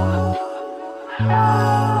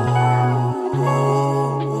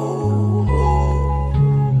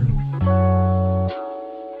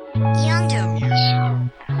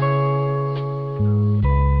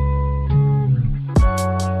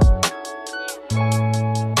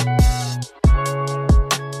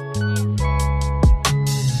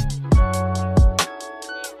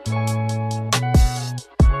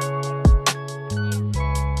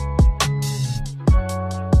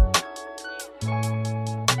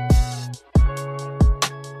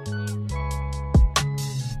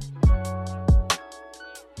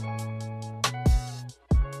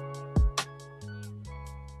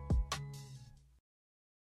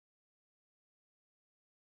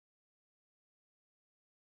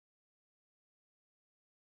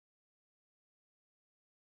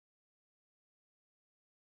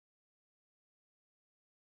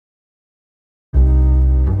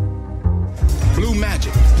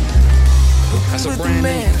 Magic. That's a brand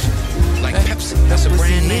name. Like Pepsi, that's a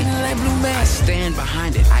brand name. I stand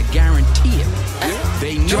behind it, I guarantee it.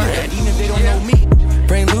 They know that, even if they don't know me.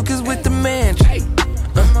 Frank Lucas with the magic.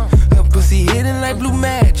 Her pussy hidden like blue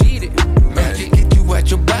magic. Eat it. Get you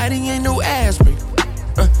out your body, ain't no aspirin.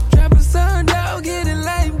 Drop a sun dog, get it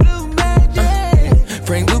like blue magic.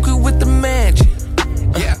 Frank Lucas with the magic.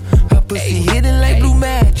 Her pussy hidden like blue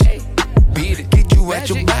magic. Beat it. Get you out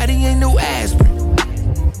your body, ain't no aspirin.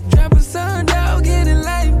 Drop a sun dog, get it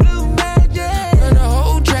like blue magic. Run a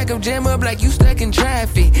whole track of jam up like you stuck in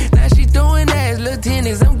traffic. Now she throwing ass, little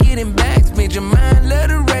tennis, I'm getting back. Spend your mind, let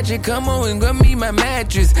her ratchet. Come on and grab me my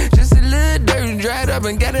mattress. Just a little dirt, dried up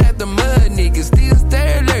and got it out the mud. Niggas still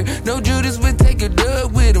stay alert. No Judas would take a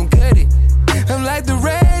dub with him, cut it. I'm like the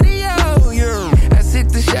radio, yeah. I sit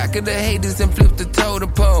the shock of the haters and flip the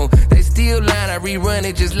totem pole. They still line, I rerun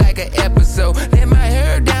it just like an episode. Let my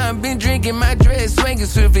hair down, been drinking my dress, swinging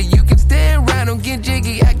swiftly. You can stand around, don't get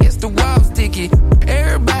jiggy. I guess the wall's sticky.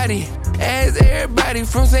 Everybody, ask everybody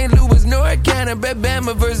from St. Louis, North Carolina,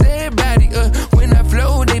 Bama versus everybody. When I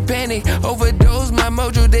flow, they panic. Overdose my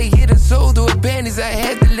mojo, they hit a soul through her panties. I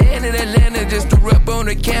had to land in Atlanta just to rub on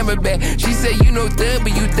her camera back. She said, you know thug,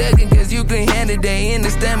 but you thuggin' cause you can handle that. In the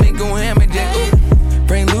stomach, gon' hammer that.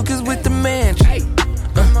 Frank Lucas with the magic.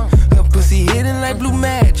 Her pussy hidden like blue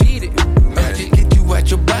magic. Eat it. Get you out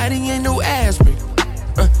your body, ain't no aspirin.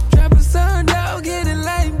 Drop a sun dog, get it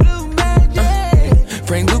like blue magic.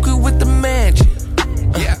 Frank Lucas with the magic.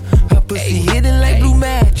 Her pussy hidden like blue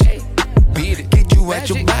magic. Beat it. Get you out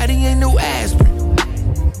your body, ain't no aspirin.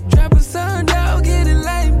 Drop a sun dog, get it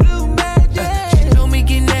like blue magic. She told me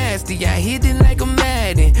get nasty, I hit it like a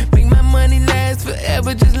Madden. Make my money last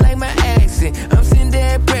forever, just like my accent. I'm sitting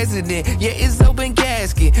there president, yeah, it's open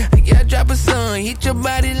casket. I drop a sun, hit your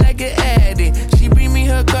body like an addict. She bring me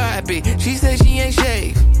her carpet, she said she ain't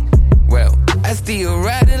shaved. Well, I still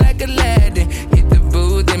ride it like Aladdin. Hit the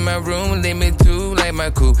booth in my room, limit two like my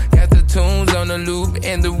coupe. Got the tunes on the loop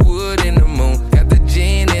and the wood in the moon. Got the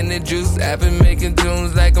gin and the juice. I've been making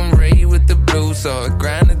tunes like I'm Ray with the blues. So I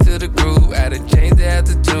grind it to the groove. I done changed the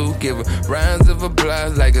altitude. Give her rounds of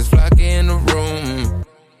applause like it's flocking in the room.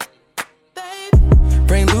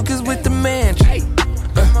 Frank Lucas with the magic.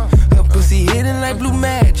 Her pussy hidden like blue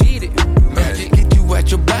magic. Eat it. Get you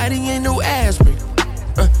out your body, ain't no aspirin.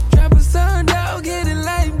 Drop a sun dog, get it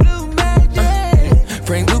like blue magic.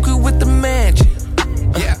 Frank Lucas with the magic.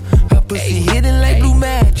 Her pussy hidden like blue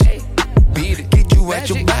magic. Beat it. Get you out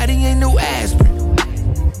your body, ain't no aspirin.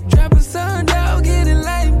 Drop a sun dog, get it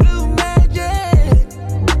like blue magic.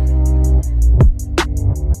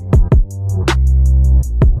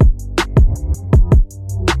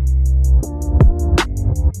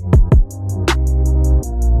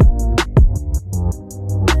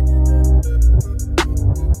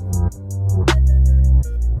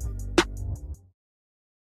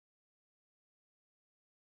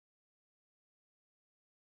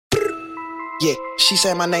 Yeah, she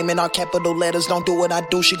said my name in all capital letters. Don't do what I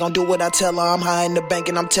do, she gon' do what I tell her. I'm high in the bank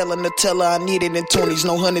and I'm telling the teller I need it in 20s.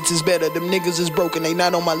 No hundreds is better. Them niggas is broken, they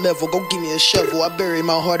not on my level. Go give me a shovel. I bury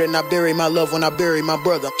my heart and I bury my love when I bury my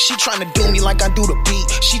brother. She tryna do me like I do the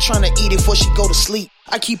beat. She tryna eat it before she go to sleep.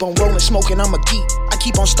 I keep on rolling, smoking, I'm a geek. I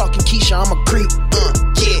keep on stalking Keisha, I'm a creep.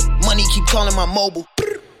 Yeah, money keep calling my mobile.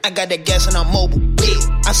 I got that gas and I'm mobile. Yeah,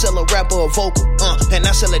 I sell a rapper a vocal. And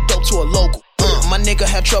I sell a dope to a local. My nigga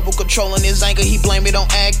had trouble controlling his anger, he blame it on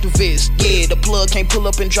activists. Yeah, the plug can't pull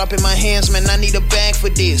up and drop in my hands, man, I need a bag for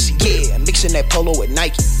this. Yeah, mixing that polo with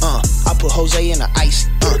Nike. I put Jose in the ice.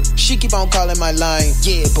 She keep on calling my line.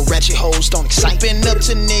 Yeah, but ratchet hoes don't excite. Been up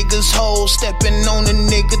to niggas' hoes, stepping on the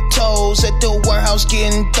nigga toes. At the warehouse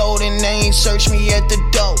getting throwed and they ain't search me at the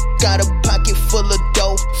door. Got a pocket full of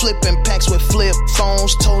dough, flipping packs with flip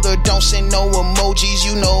phones. Told her don't send no emojis,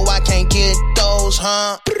 you know I can't get those,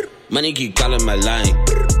 huh? Money keep calling my line.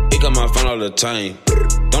 Pick up my phone all the time.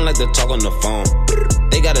 Don't like to talk on the phone.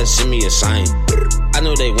 They gotta send me a sign. I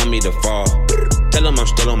know they want me to fall. Tell them I'm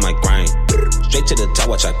still on my grind. Straight to the top,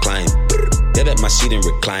 watch I climb. Get at my seat and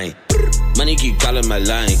recline. Money keep calling my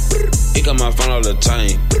line. Pick up my phone all the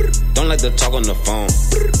time. Don't like to talk on the phone.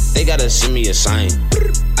 They gotta send me a sign.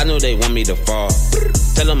 I know they want me to fall.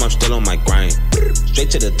 Tell them I'm still on my grind.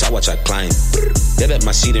 Straight to the top, watch I climb. Get at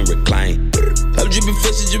my seat and recline. I'm dripping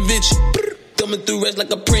fresh as Vinci. Coming through rest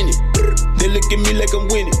like I printed. They look at me like I'm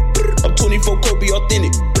winning. I'm 24 Kobe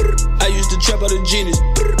authentic. I used to trap out of genius.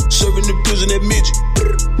 Serving the pills in that midget.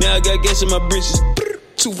 Now I got gas in my britches.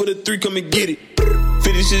 2 for the 3, come and get it.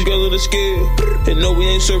 56 girls on the scale. And no, we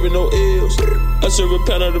ain't serving no L's. I serve a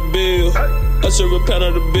pound of the bill. I serve a pound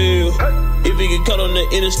of the bill. If you get caught on the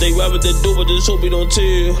interstate, ride with the dope, but just hope you don't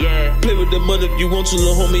tell. Yeah. Play with the money if you want to,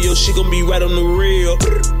 little homie, your shit gon' be right on the rail.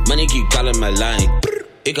 Money keep calling my line.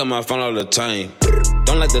 It got my phone all the time.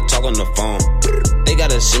 Don't like to talk on the phone. They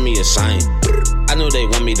gotta send me a sign. I know they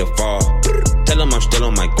want me to fall. Tell them I'm still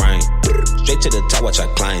on my grind. Straight to the top, watch I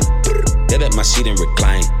climb. They let my seat and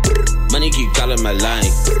recline. Money keep calling my line.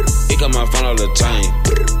 It got my phone all the time.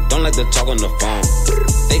 Don't like to talk on the phone.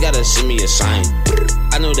 They gotta send me a sign.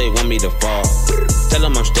 I know they want me to fall. Tell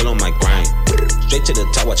them I'm still on my grind. Straight to the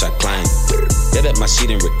top, watch I climb. They let my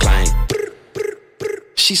seat and recline.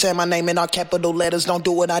 She said my name in all capital letters. Don't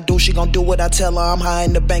do what I do, she gon' do what I tell her. I'm high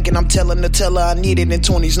in the bank and I'm telling the teller I need it in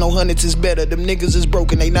 20s. No hundreds is better. Them niggas is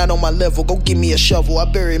broken, they not on my level. Go give me a shovel. I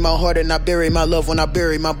bury my heart and I bury my love when I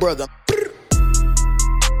bury my brother.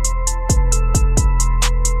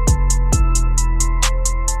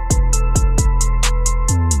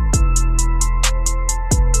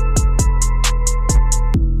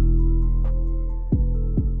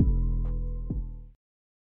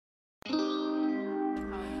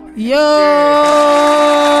 Yo,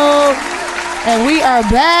 and we are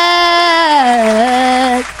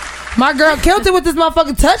back. My girl killed it with this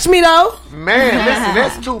motherfucker. Touch me though. Man, listen,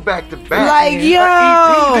 that's 2 back to back. Like, yo. An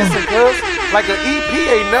EP, listen, cuz, like an EP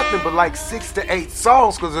ain't nothing but like 6 to 8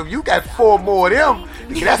 songs. Cause if you got 4 more of them,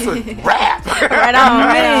 that's a rap. Right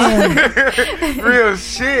on, man. Real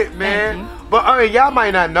shit, man. But I mean, y'all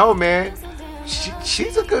might not know, man.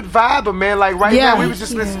 She's a good viber, man. Like right now, we was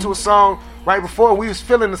just listening to a song right before, we was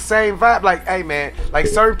feeling the same vibe. Like, hey man, like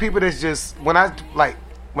certain people that's just when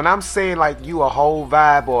I'm saying like you a whole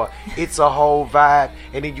vibe or it's a whole vibe,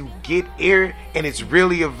 and then you get here and it's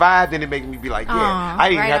really a vibe, then it makes me be like, yeah, I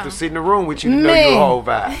didn't have to sit in the room with you to know you a whole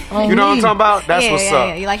vibe. You know what I'm talking about? That's what's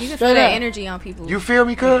up. Yeah. Like you can feel that energy on people. You feel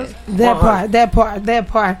me, cuz? That part.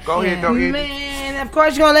 Go ahead, man. Of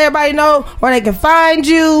course, you're gonna let everybody know where they can find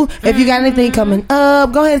you. If you got anything coming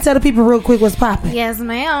up, go ahead and tell the people real quick what's popping. Yes,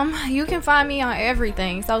 ma'am. You can find me on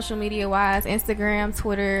everything, social media wise: Instagram,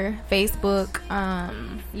 Twitter, Facebook,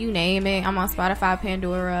 you name it. I'm on Spotify,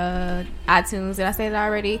 Pandora, iTunes. Did I say that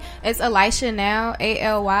already? It's Alysha now,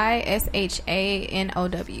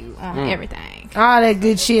 ALYSHANOW on everything. All that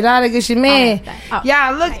good shit, man.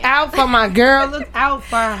 Y'all look out for my girl. Look out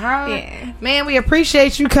for her. Yeah. Man, we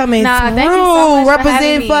appreciate you coming through. Thank you so much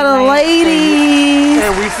representing for the ladies.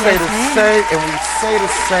 And we say the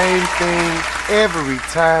same thing every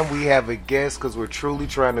time we have a guest, because we're truly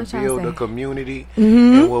trying to build a community.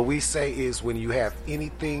 And what we say is, when you have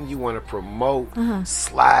anything you want to promote,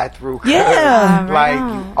 slide through. Yeah, like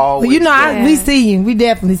you always. Well, you know, we see you. We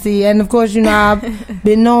definitely see you. And of course, you know, I've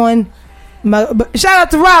been knowing. Shout out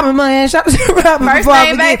to Robin, man. Shout out to Robin. First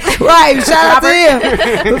name, baby. Right, shout out to him.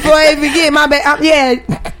 Before I forget, my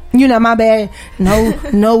bad. You know, my bad.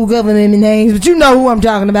 No government names, but you know who I'm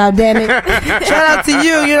talking about, damn it. Shout out to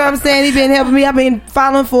you, you know what I'm saying? He been helping me. I've been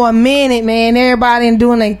following for a minute, man. Everybody and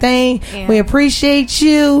doing their thing. Yeah. We appreciate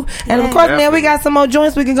you. And of course, man, we got some more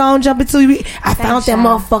joints we can go and jump into. I found that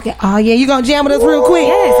motherfucking. Oh, yeah, you gonna jam with us real quick?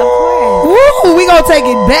 Yes, of course. Woo, we gonna take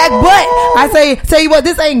it back, but I tell you what,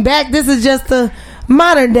 this ain't back. This is just the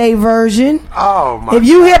modern day version. Oh my! If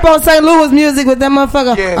you hip on St. Louis music with that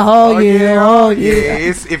motherfucker, oh yeah.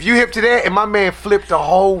 If you hip to that, and my man flipped the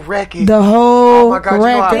whole record. Oh my God! You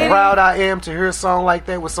know how proud I am to hear a song like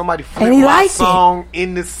that with somebody flip my song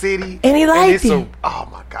in the city, and he liked it. Oh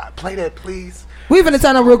my God! Play that, please. We finna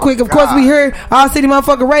turn up real quick. Of course, we heard All City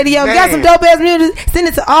Motherfucker Radio. We got some dope ass music. Send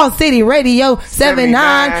it to All City Radio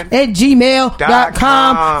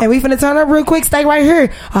 79@gmail.com. And we finna turn up real quick. Stay right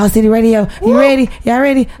here. All City Radio. You ready? Y'all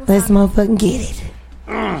ready? Let's motherfucking get it.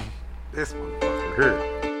 This motherfucker here.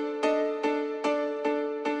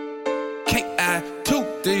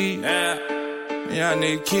 K-I-2-D. Yeah, I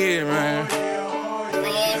need a kid, man.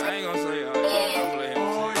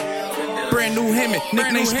 Brand new Hemi,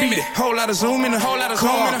 nickname Speedy. Whole lot of zoom in a car.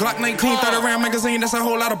 Glock 19, 30 round magazine, that's a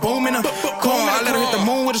whole lot of boom in a car. I let her hit the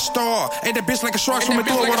moon with a star. Ate that bitch like a shark, swimming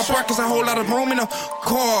through a water park. There's a whole lot of room in a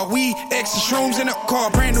car. We extra shrooms in a car.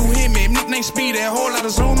 Brand new Hemi, nickname Speedy. A whole lot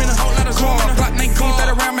of zoom in a car. Glock 19,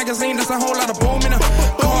 30 round magazine, that's a whole lot of boom in a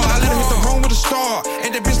car. I let her hit the moon with a star.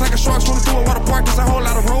 Ate that bitch like a shark, swimming through a water park. There's a whole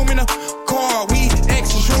lot of room in a car. We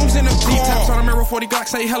extra shrooms in a car. Taps on the mirror, 40 Glock,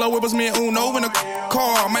 say hello, it was me and Uno in a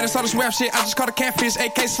car. Might have saw this rap shit, I just caught a catfish,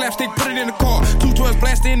 AK slapstick, put it in the car. 212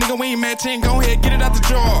 blasting, nigga, we ain't mad 10, go ahead, get it out the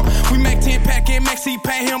jar. We Mac 10 pack in, Mac C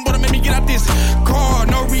pat him, but it made me get out this car.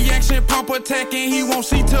 No reaction, pump attacking, he won't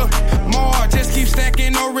see to more. Just keep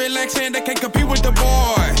stacking, no relaxing, they can't compete with the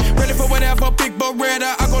boy. Ready for whatever, big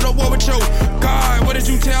Beretta, I go to war with your God. What did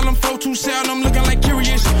you tell him, 427, I'm looking like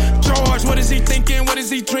Curious George. What is he thinking, what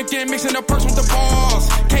Hennessy drinking, mixing the perks with the balls.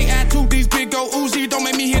 K.I.2, these big old Uzi, don't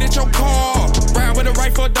make me hit at your car. Ride with a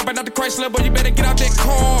rifle, dumping out the Chrysler, boy, you better get out that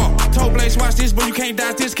car. Toe blades, watch this, boy, you can't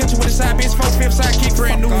dodge this. Catch you with a side bitch, 4/5 sidekick,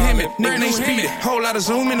 brand new Hemi. Nickname speed, whole lot of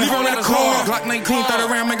zoom in a whole lot of car. Glock 19, 30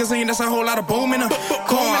 round magazine, that's a whole lot of boom in a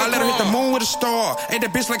car. I let her hit the moon with a star. Ain't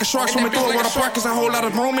that bitch like a shark swimming through a water park, cause a whole lot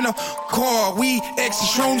of room in a car. We extra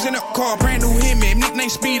shrooms in a car, brand new Hemi. Nickname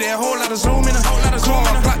speed, a whole lot of zoom in a car.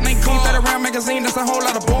 Glock 19, 30 round magazine, that's a whole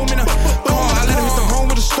lot of boom in a car. I let her hit the moon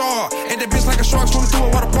with a star. Ain't that bitch like a shark swimming through a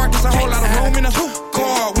water park, cause a whole lot of room in a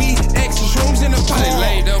car. We extra shrooms in a car. They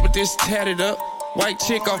laid up with this tatted up. White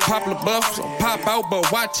chick off Poplar Buff, so pop out,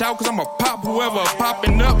 but watch out, cause I'ma pop whoever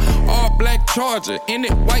popping up. All black Charger, in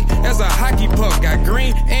it white as a hockey puck. Got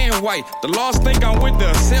green and white. The lost think I'm with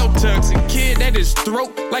the Celtics. And kid at his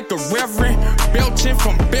throat like a reverend belching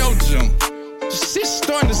from Belgium. Shit's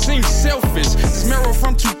starting to seem selfish. This mirror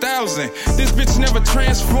from 2000. This bitch never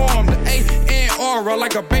transformed. The A&R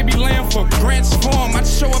like a baby lamb for Grant's Farm. I'd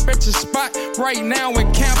show up at your spot right now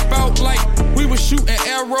and camp out like we was shooting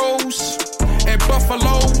arrows at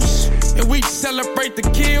buffaloes, and we celebrate the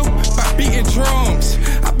kill by beating drums.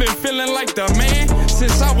 I've been feeling like the man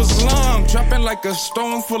since I was young, dropping like a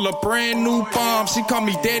storm full of brand new bombs. She call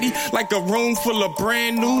me daddy like a room full of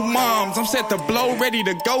brand new moms. I'm set to blow, ready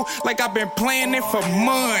to go, like I've been planning for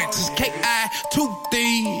months. It's K.I.2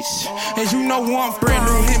 these, and you know I'm brand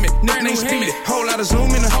new Hemi. Nickname speed, whole lot of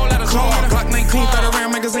zoom in a whole lot of car. Glock 19, 30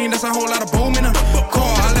 round magazine, that's a whole lot of boom in a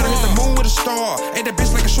car. I let her hit the moon with a star. Ain't that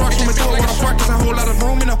bitch like a shark swimming through a water park, cause a whole lot of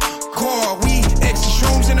room in a car. We extra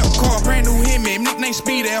shrooms in a car, brand new Hemi. Nickname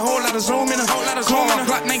speed, a whole lot of zoom in a car.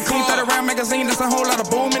 Glock 19, 30 round magazine, that's a whole lot of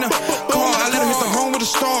boom in a car. I let her hit the moon with a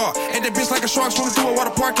star. Ain't that bitch like a shark swimming through a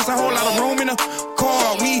water park, cause a whole lot of room in a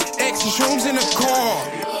car. We extra shrooms in a car.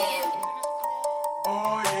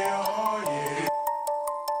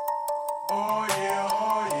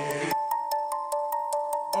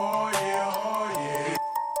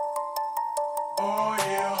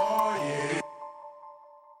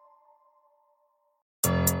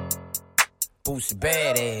 Boost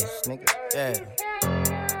badass, nigga. Yeah.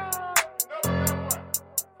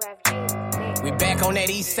 We back on that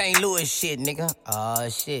East St. Louis shit, nigga. Oh,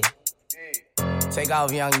 shit. Take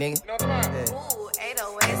off, young nigga. Ooh,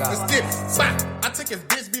 808. Let's get it. Stop. I took his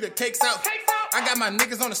bitch, beat the cakes out. I got my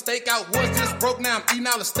niggas on the stakeout. Was just broke now. I'm eating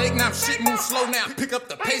all the steak now. Shit move slow now. Pick up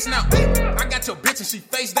the pace now. I got your bitch and she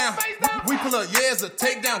face down. We pull up, yeah, it's a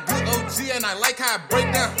takedown. Good OG and I like how I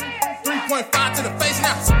break down. 3.5 to the face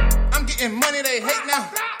now. I'm getting money, they hate now.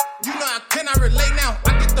 You know I cannot relate now.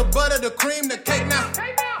 I get the butter, the cream, the cake now.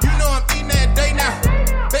 You know I'm eating that day now.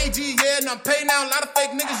 Beijing, yeah, and I'm paid now. A lot of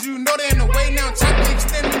fake niggas, you know they in the way now. Chocolate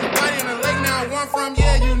extending the body in the lake now. Where I'm from,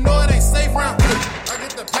 yeah, you know it ain't safe round. I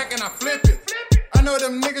get the pack and I flip it. I know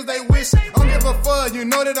them niggas, they wish it. Don't give a fuck, you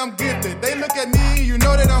know that I'm gifted. They look at me, you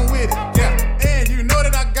know that I'm with it. Yeah, and you know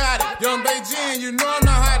that I got it. Young Beijing, you know I'm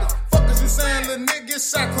not hiding. Fuck is you saying, little nigga get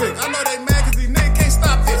shot quick. I know they mad cause these niggas can't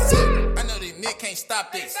stop this. I know these niggas can't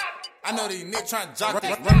stop this. I know these niggas tryna drop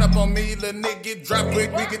this. Run up on me, little nigga get dropped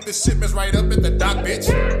quick. We get the shipments right up at the dock, bitch.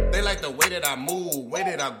 They like the way that I move, way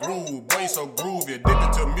that I groove. Boy, you so groovy,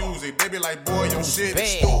 addicted to music. They be like, boy, your shit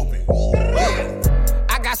is stupid.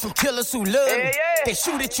 I got some killers who love me. They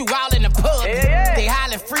shoot at you all in the pub. They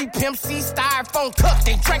hollering free Pimp C, styrofoam cup.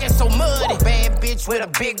 They drinking so muddy. Bad bitch with a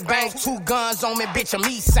big bang, 2 guns on me, bitch, I'm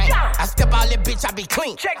insane. I step out that bitch, I be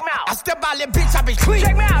clean. Check me out. I step out that bitch, I be clean.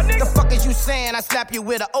 Check me out, nigga. The fuck is you saying? I slap you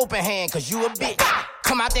with an open hand, cause you a bitch.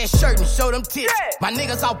 Come out that shirt and show them tits. My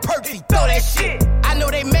niggas all perky, throw that shit. I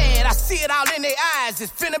know they mad, I see it all in their eyes.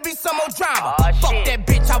 It's finna be some more drama. Fuck that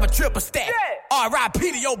bitch, I'm a triple stack.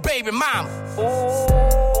 R.I.P. to your baby mama.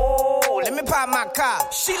 Ooh, let me pop my car.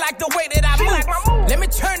 She like the way that I move. Let me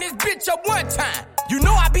turn this bitch up one time. You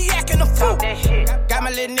know I be acting a fool. Got my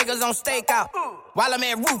little niggas on stakeout. While I'm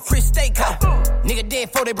at Ruth Chris Steakhouse. Nigga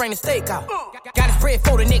dead before they bring the steak out. Got his bread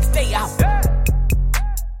for the next day out.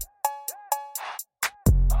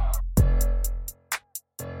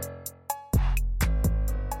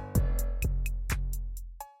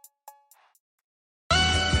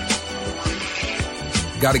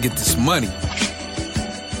 Gotta get this money.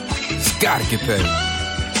 Just gotta get paid.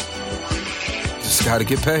 Just gotta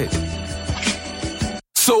get paid.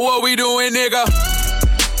 So what we doing, nigga?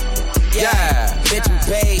 Yeah. Bitch, we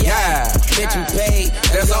paid. Yeah. Bitch, we paid.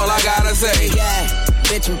 That's all I gotta say. Yeah.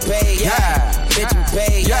 Bitch, we paid. Yeah. Bitch, we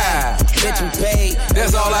paid. Yeah. Bitch, we paid.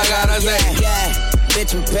 That's all I gotta say. Yeah.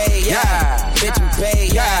 Bitch, we paid. Yeah. Bitch, we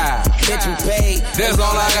paid. Yeah. Bitch, we paid. That's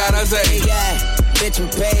all I gotta say. Yeah. Bitch, we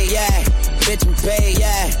paid. Yeah. bitch and pay,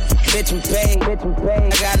 yeah. Bitch and pay, bitch and pay. I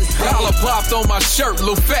got a Collar popped on my shirt,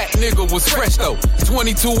 little fat nigga was fresh though.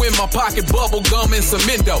 22 in my pocket, bubble gum and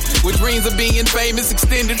cemento. With dreams of being famous,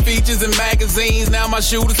 extended features in magazines. Now my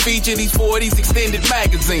shooters feature these 40s extended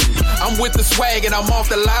magazines. I'm with the swag and I'm off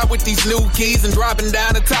the line with these new keys and dropping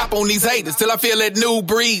down the top on these haters till I feel that new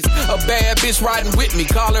breeze. A bad bitch riding with me,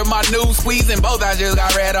 call her my new squeeze, and both I just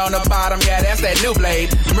got red on the bottom. Yeah, that's that new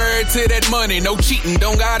blade. Married to that money, no cheating,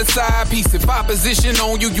 don't got a side piece. If opposition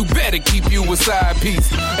on you, you better keep you a side piece.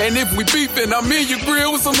 And if we beefing, I'm in your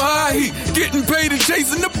grill with some high heat. Getting paid and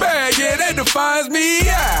chasing the bag, yeah, that defines me,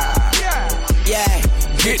 yeah.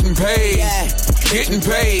 Getting paid, getting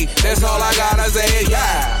paid, that's all I gotta say,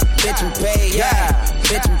 yeah. Bitch and pay, yeah.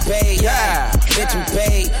 Bitch and pay, yeah. Bitch and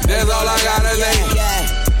pay, that's all I gotta say, yeah.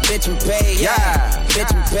 Bitch and pay, yeah.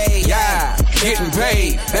 Bitch and pay, yeah. Getting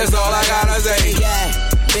paid, that's all I gotta say, yeah.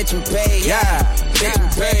 Bitch and pay, yeah. Bitch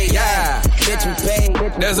and pay, yeah. Bitch and pay,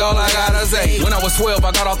 that's all I gotta say. When I was 12,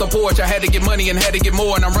 I got off the porch. I had to get money and had to get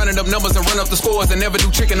more. And I'm running up numbers and run up the scores and never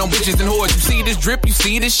do tricking on bitches and whores. You see this drip, you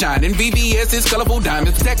see this shining. VVS is colorful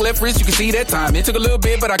diamonds. Tech left wrist, you can see that time. It took a little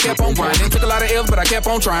bit, but I kept on grinding. Took a lot of L's, but I kept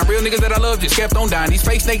on trying. Real niggas that I love just kept on dying. These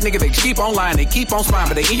fake snake niggas, they just keep on lying. They keep on spying,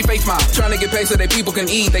 but they in your face smile. Trying to get paid so that people can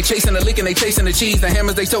eat. They chasing the lick and they chasing the cheese. The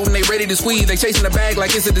hammers they told and they ready to squeeze. They chasing the bag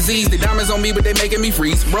like it's a disease. The diamonds on me, but they making me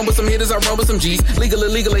freeze. Run with some hitters, I run with some G's. Legal,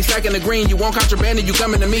 illegal, they stacking the green. You want contraband and you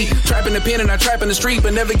coming to me. Trapping the pen and I trap in the street,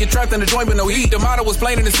 but never get trapped in the joint with no heat. The motto was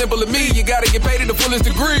plain and it's simple to me. You gotta get paid to the fullest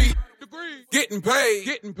degree. Getting paid,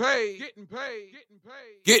 getting paid, getting paid,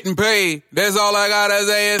 getting paid. That's all I gotta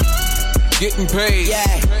say is getting paid.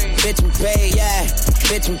 Yeah, bitch and pay, yeah.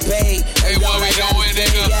 Bitch and pay. Hey, what we doing,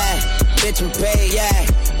 nigga? Yeah, bitch and pay, yeah.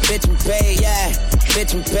 Bitch and pay, yeah.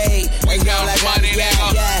 Bitch and pay. We got money,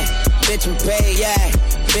 nigga. Yeah, bitch and pay, yeah.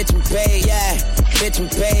 Bitch and pay, yeah. Bitch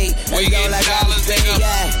and pay. We get dollars, nigga.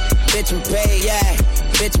 Yeah, bitch and pay, yeah.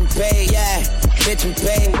 Bitch and pay, yeah. Bitch and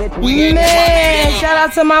pay. We get Man, shout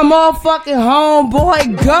out to my motherfucking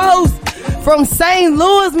homeboy Ghost from St.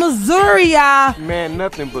 Louis, Missouri, y'all. Man,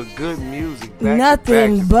 nothing but good music.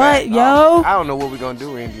 Nothing but, yo. I don't know what we're gonna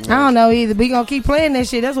do, Andy. Man. I don't know either. We gonna keep playing that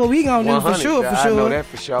shit. That's what we gonna do for sure. I know that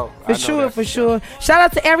for sure. For sure. Shout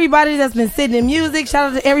out to everybody that's been sitting in music.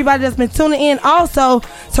 Shout out to everybody that's been tuning in. Also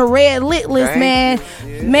to Red Lit List, man.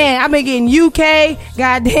 Yeah. Man, I've been getting UK,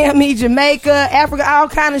 goddamn me, Jamaica, Africa, all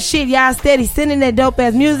kind of shit. Y'all steady sending that dope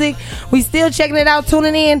ass music. We still checking it out,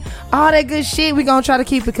 tuning in, all that good shit. We gonna try to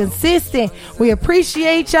keep it consistent. We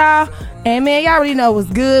appreciate y'all. And man, y'all already know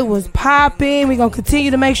what's good, what's popping. We gonna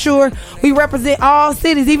continue to make sure we represent all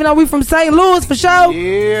cities, even though we from St. Louis for sure.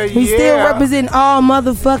 We still represent all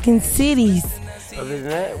motherfucking cities. Other than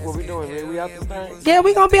that, what we doing, man? We out this thing? Yeah,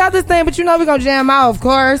 we gonna be out this thing, but you know we gonna jam out, of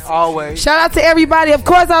course. Always. Shout out to everybody. Of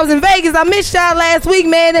course, I was in Vegas. I missed y'all last week,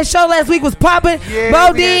 man. That show last week was popping. Yeah,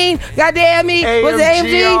 Bodine, goddamn me, was it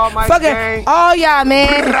AMG? Fucking all y'all,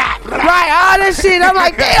 man. Right, all that shit. I'm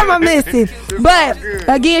like, damn, I missed it. But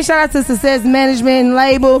again, shout out to Success Management and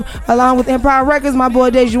Label, along with Empire Records, my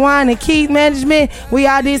boy Dejuan and Keith Management. We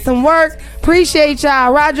all did some work. Appreciate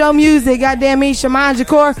y'all. Rajo Music, goddamn me, Shaman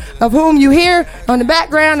Jakor, of whom you hear on the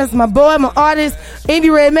background. That's my boy, my artist,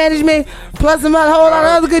 Indie Red Management, plus some other whole lot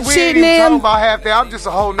of other good shit in them. About half that. I'm just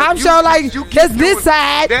a whole. I'm sure like that's this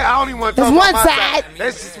side. That, I don't even want to talk that's about one side.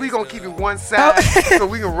 That's just, we gonna keep it one side so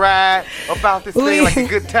we can ride about this thing like a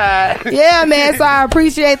good time. Yeah, man. So I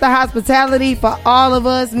appreciate the hospitality for all of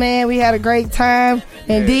us, man. We had a great time.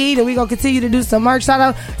 Indeed, and we gonna continue to do some merch. Shout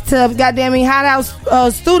out to goddamn me Hot House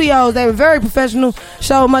Studios. They were very professional.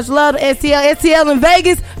 Show much love to STL in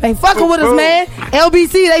Vegas. They fucking with us, man.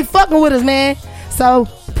 LBC, they fucking with us, man. So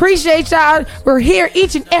appreciate y'all. We're here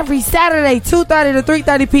each and every Saturday, 2:30 to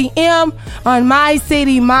 3:30 p.m. on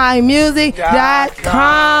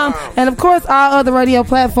mycityMymusic.com. And of course, all other radio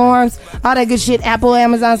platforms, all that good shit, Apple,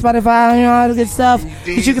 Amazon, Spotify, you know, all the good stuff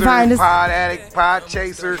that you can find us. Pod Addict, Pod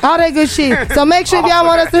Chaser. All that good shit. So make sure if y'all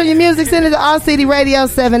want us to hear your music, send it to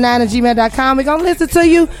allcityradio79@gmail.com. We're going to listen to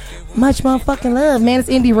you. Much motherfucking love, man. It's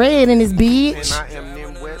Indie Red in this bitch. And I am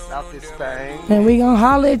Nim West out this thing. And we gonna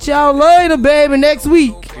holler at y'all later, baby, next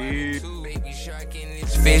week.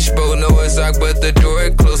 Fishbowl, no it's dark, but the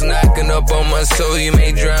door closed, knocking up on my soul. You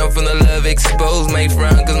may drown from the love exposed, may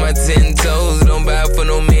frown cause my 10 toes don't bow for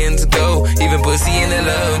no man to go. Even pussy in the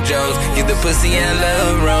love Jones, get the pussy and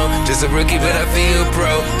love wrong. Just a rookie, but I feel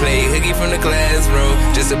pro. Play hooky from the classroom,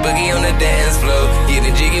 just a boogie on the dance floor.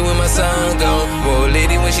 Getting jiggy when my song gone. More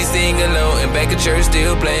lady when she sing alone, and back at church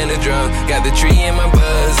still playing the drum. Got the tree in my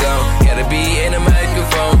buzz on, gotta be in the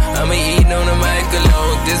microphone. I'ma eat on the mic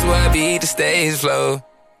alone. This why I beat the stage flow.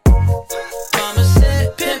 Mama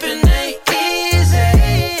said pimpin' ain't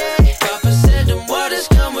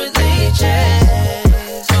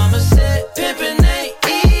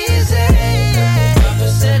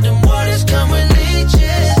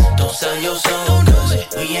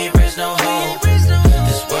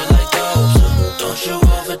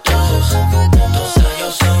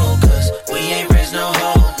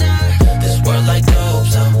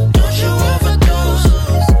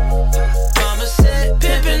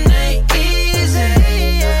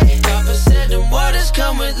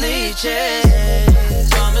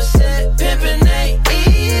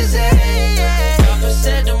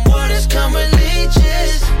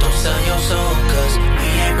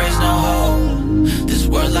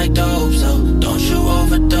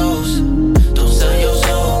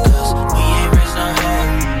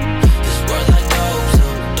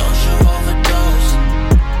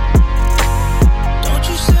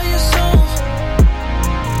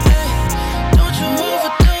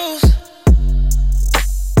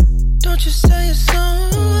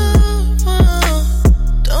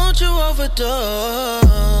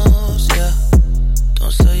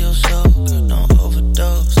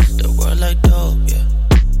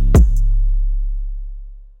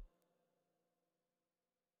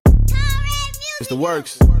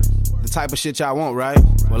works. The type of shit y'all want, right?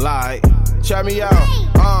 Well, alright. Check me out.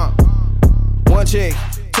 One chick,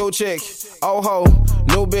 two chick, oh ho,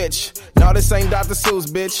 new bitch. No, this ain't Dr. Seuss,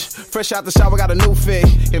 bitch. Fresh out the shower, got a new fit.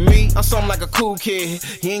 And me, I'm something like a cool kid.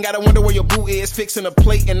 You ain't gotta wonder where your boo is, fixing a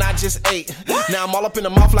plate and I just ate. Now I'm all up in the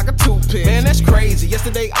mouth like a toothpick. Man, that's crazy.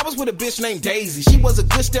 Yesterday, I was with a bitch named Daisy. She was a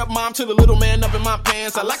good stepmom to the little man up in my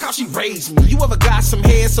pants. I like how she raised me. You ever got some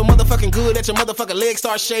head so motherfucking good that your motherfucking legs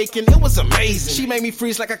start shaking? It was amazing. She made me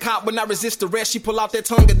freeze like a cop when I resist arrest. She pull out that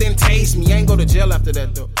tongue and then tase me. I ain't go to jail after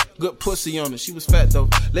that, though. Good pussy on her. She was fat, though.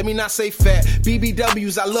 Let me not say fat.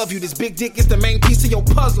 BBWs, I love you. This big dick is the main piece of your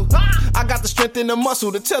puzzle. I got the strength and the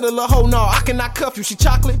muscle to tell the little hoe, no, I cannot cuff you. She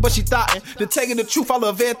chocolate, but she thottin'. To tell you the truth, I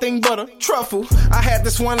love everything but a truffle. I had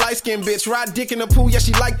this one light-skinned bitch ride dick in the pool. Yeah,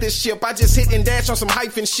 she like this shit. I just hit and dash on some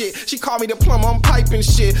hyphen shit. She called me the plumber, I'm piping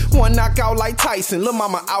shit. One knockout like Tyson. Lil'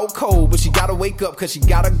 mama out cold, but she gotta wake up cause she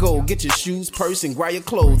gotta go. Get your shoes, purse, and grab your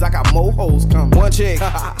clothes. I got more hoes coming. One chick,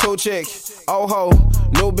 two chick, oh ho,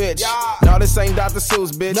 new bitch. No, this ain't Dr.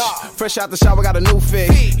 Seuss, bitch. Fresh out the shower, got a new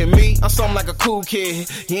fit. And me, I'm something like a cool kid.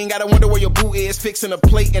 You ain't gotta wonder where your boo is, fixing a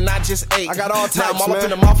plate and I just ate. I got all types, now I'm all up in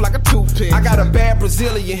the mouth like a toothpick. I got a bad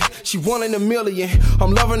Brazilian, she 1 in a million.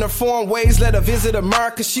 I'm loving her foreign ways, let her visit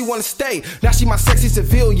America, she wanna stay. Now she my sexy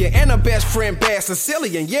civilian and her best friend, bad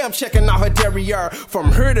Sicilian. Yeah, I'm checking out her derriere.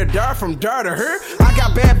 From her to there, from there to her. I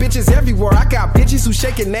got bad bitches everywhere. I got bitches who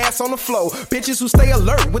shaking ass on the floor. Bitches who stay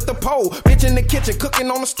alert with the pole. Bitch in the kitchen,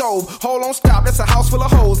 cooking on the stove. Hold on, stop, that's a house full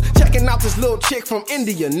of hoes. Checking out this little chick from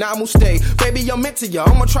India, Namaste. Baby, I'm into ya.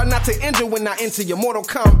 I'ma try not to injure when I enter ya. Mortal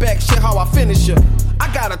Kombat, shit, how I finish ya.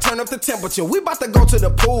 I gotta turn up the temperature. We bout to go to the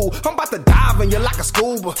pool. I'm about to dive in you like a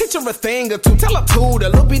scuba. Teach her a thing or two, tell her to the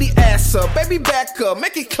little bitty ass up. Baby, back up,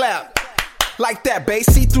 make it clap. Like that, babe.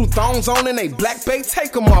 See through thongs on and they black, babe.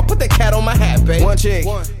 Take them off, put the cat on my hat, babe. One chick,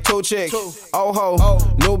 two chick, oh ho,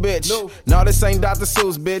 new bitch. No, this ain't Dr.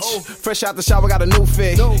 Seuss, bitch. Fresh out the shower, got a new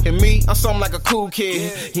fit. And me, I'm something like a cool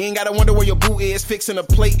kid. You ain't gotta wonder where your boo is, fixing a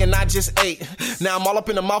plate and I just ate. Now I'm all up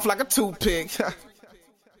in the mouth like a toothpick. Yeah.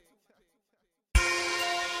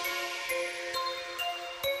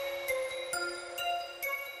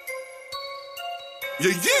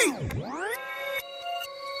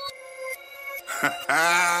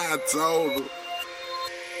 I told her.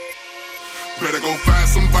 Better go find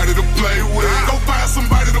somebody to play with. Go find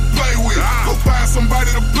somebody to play with. Go find somebody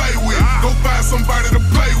to play with. Go find somebody to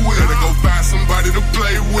play with. Better go find somebody to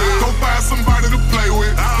play with. Go find somebody to play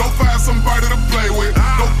with. Go find somebody to play with.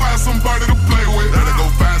 Go find somebody to play with. Better go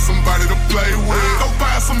find somebody to play with. Go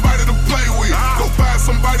find somebody to play with. Go find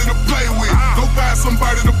somebody to play with. Go find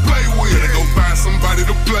somebody to play with. Better go find somebody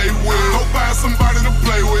to play with. Go find somebody to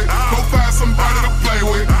play with. Go find somebody to play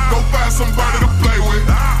with. Go find somebody to play with.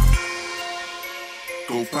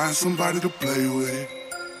 Go find somebody to play with.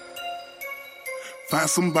 Find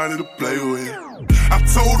somebody to play with. I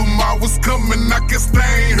told them I was coming, I guess they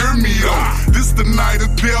ain't heard me though. This the night of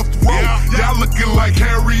death row. Y'all looking like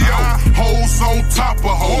Harry-O. Hoes on top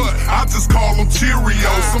of hoes. I just call them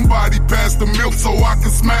Cheerios. Somebody pass the milk so I can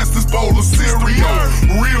smash this bowl of cereal.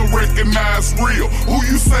 Real recognize real. Who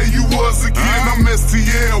you say you was again? I'm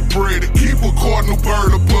STL Brady. Keep a cardinal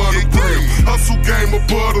bird above the brim. Hustle game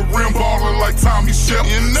above the rim. Ballin' like Tommy Shepard.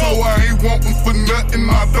 So I ain't wantin' for nothing.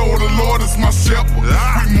 I know the Lord is my shepherd.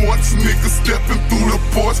 We watch niggas stepping through the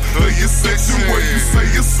porch of your section where you say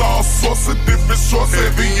it's all sorts of different shorts.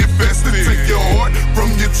 Heavy invested, take your heart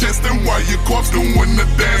from your chest and while your corpse doing the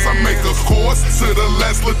dance, I make a course to the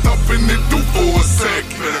last, let up and it do for a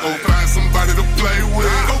second. Better go find somebody to play with.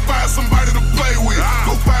 Go find somebody to play with.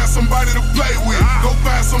 Go find somebody to play with. Go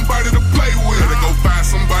find somebody to play with. Better go find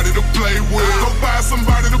somebody to play with. Go find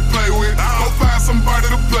somebody to play with. Go find somebody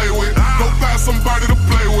to play with. Go find somebody to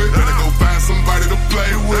play with. Better go find somebody to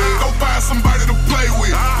play with. Go find somebody to play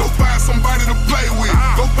with. Go find somebody to play with.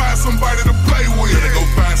 Go find somebody to play with. Go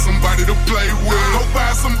find somebody to play with. Go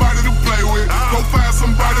find somebody to play with. Go find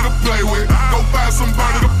somebody to play with. Go find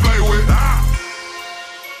somebody to play with.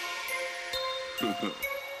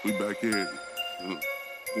 We back in.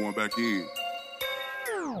 Going back in.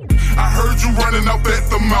 I heard you running out at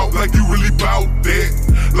the mouth like you really bout that.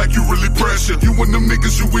 Like you really pressure. You and them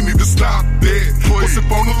niggas, you would need to stop that. What's up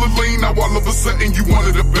on a little lean, now all of a sudden you one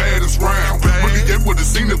of the baddest round. Really ain't would've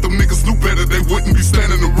seen if them niggas knew better, they wouldn't be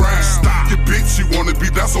standing around. Stop. Your bitch, she wanna be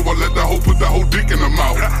down, so I let the hoe put the whole dick in her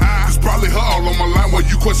mouth. It's probably her all on my line while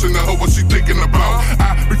you questioning her what she thinking about.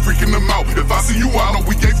 I be freaking them out. If I see you out, or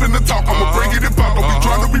we ain't finna talk, I'ma bring it about. Don't be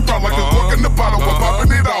trying to be proud like a cork in the bottle while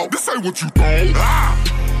popping it out. This ain't what you thought.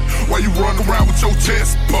 Why you run around with your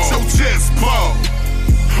chest ball? Your chest ball.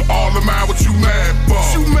 All of mine, what you mad for?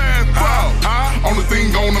 You mad for? Only thing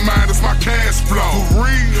on the mind is my cash flow. For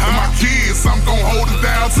real. And my kids, I'm gon' hold it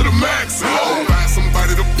down to the max. Go find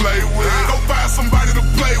somebody to play with. Go find somebody to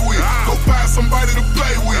play with. Go find somebody to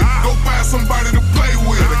play with. Go find somebody to play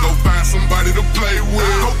with. Go find somebody to play with.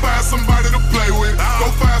 Go find somebody to play with. Go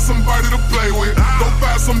find somebody to play with. Go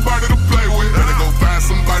find somebody to play with. Go find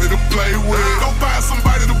somebody to play with. Go find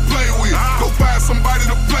somebody to play with. Go find somebody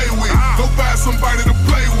to play with. Go find somebody to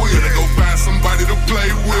play with. Go find somebody to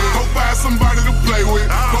play with. Go find somebody to play with.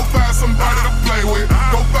 Go find somebody to play with.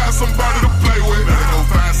 Go find somebody to play with. Go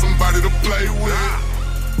find somebody to play with.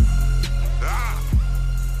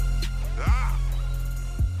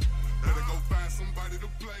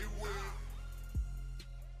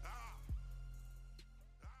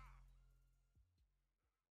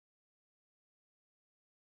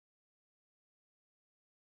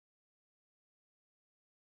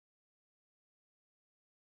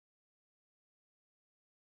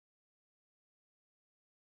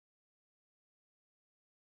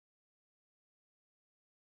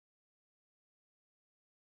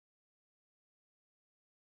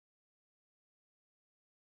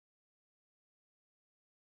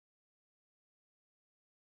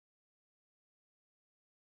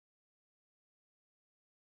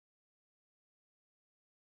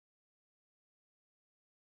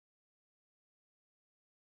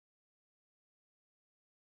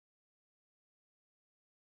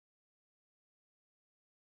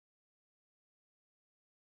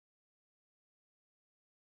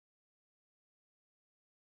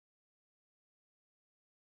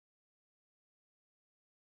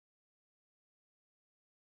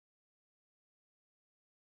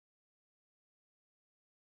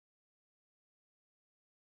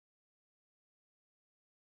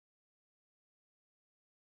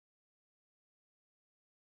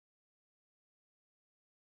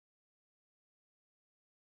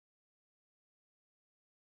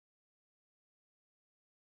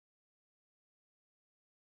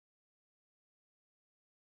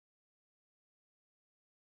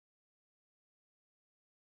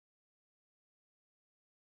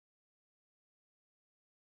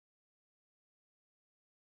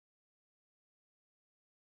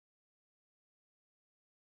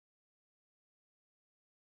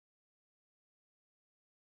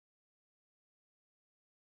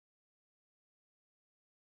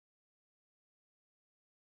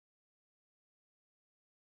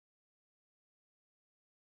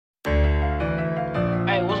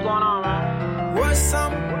 Hey, what's going on, man? What's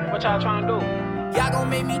some? What y'all trying to do? Y'all gon'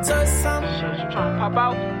 make me touch some? Shit, you trying to pop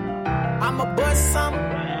out? I'ma bust some.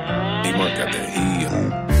 D-Mark got that heat.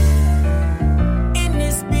 In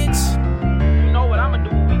this bitch. You know what I'ma do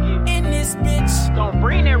when we get in this bitch. Don't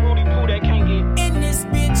bring that Rudy Poo that can't get in this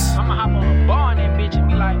bitch. I'ma hop on a bar in that bitch and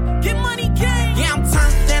be like, get money, gang. Yeah, I'm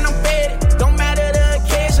turned and I'm fed. Don't matter the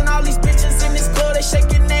occasion. All these bitches in this club, they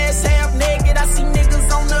shaking ass half naked. I see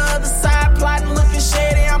niggas on the other side plotting, looking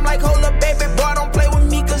shady. I'm like, hold up, baby, boy, don't play with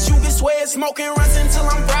me, cause you get sweat. Smoking runs until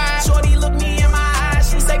I'm fried. Shorty look me in my eyes.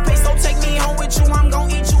 She say, Peso, take me home with you. I'm gon'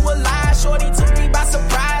 eat you alive. Shorty took me by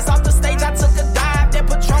surprise. Off the stage, I took a dive. That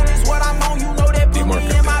Patron is what I'm on. You know that put me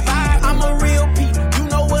in my vibe. I'm a real P. You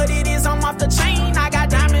know what it is. I'm off the chain. I got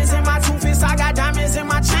diamonds in my toothpaste. I got diamonds in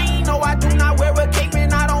my chain. No, I do not wear a cape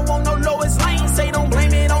and I don't want no lowest lane. Say don't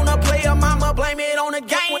blame it on the player, mama, blame it on the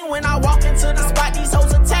game. When I walk into the spot, these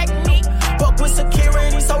hoes attack me. Fuck with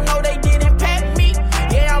security, so no, they didn't pack me.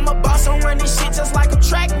 Yeah, I'm a boss, I'm running shit just like a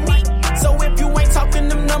track meet. So if you ain't talking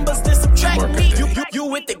them numbers, then subtract me. You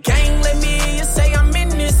with the gang, let me hear you say I'm in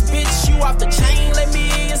this bitch. You off the chain, let me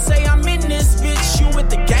hear you say I'm in this bitch. You with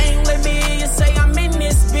the gang, let me hear you say I'm in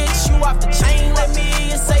this bitch. You off the chain, let me hear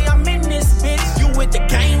you say I'm in this bitch. You with the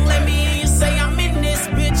gang, let me hear you say I'm in this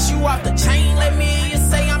bitch. You off the chain, let me hear you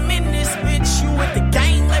say I'm in this bitch. You with the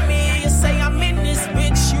gang, let me hear you say I'm in this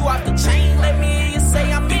bitch. You off the chain, let me hear you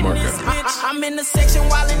say I'm in this bitch. I'm in the section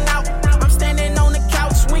wildin' out. I'm standing on the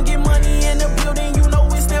couch, swinging money in the building. You know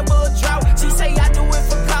it's never a drought. She say I do it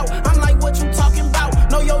for clout. I'm like, what you talking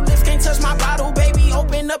about? No, your lips can't touch my bottle, baby.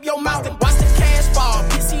 Open up your mouth and watch the cash fall.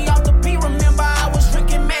 Pissy off the beat. Remember I was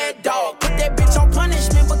drinking Mad Dog. Put that bitch on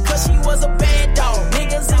punishment because she was a bad dog.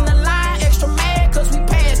 Niggas in the line extra mad cause we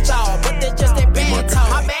passed y'all, but that's just that bad talk.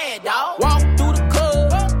 My bad, dog. Walk through the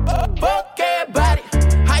club, fuck everybody.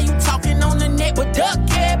 How you talking on the net but duck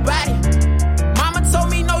everybody? Mama told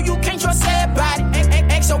me no, you can't trust everybody.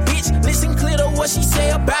 Ask your bitch, listen clear to what she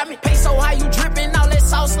say about me. Peso, how you dripping all that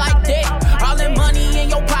sauce like that? All that money in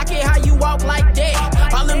your pocket, how you walk like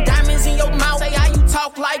that? All them diamonds in your mouth, say how you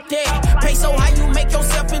talk like that? Peso, how you make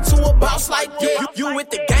yourself into a boss like that? You with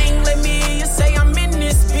the gang, let me hear you say I'm in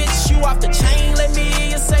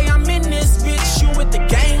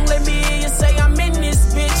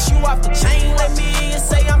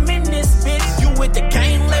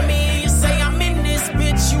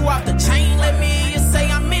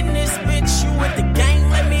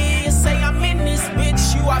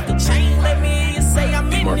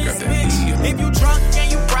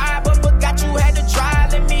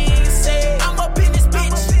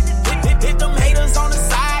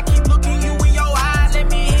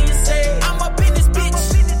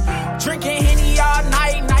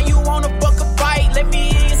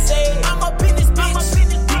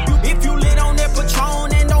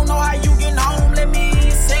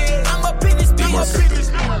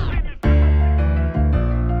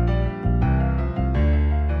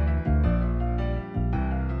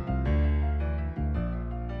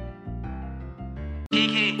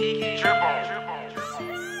Big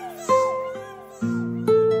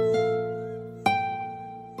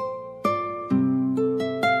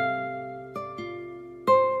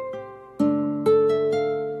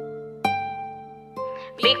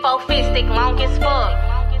 4-5 stick long as fuck.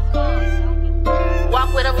 Walk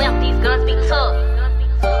with a limp, these guns be tough.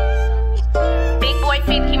 Big boy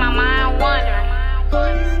fit, keep my mind wandering.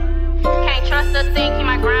 Can't trust a thing, keep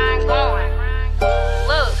my grind going.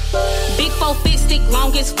 Look, big 4-5 stick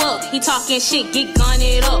long as fuck. He talking shit, get gun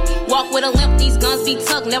it up. Walk with a limp, these guns be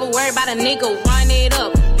tucked. Never worry about a nigga, run it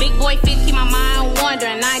up. Big boy fit, keep my mind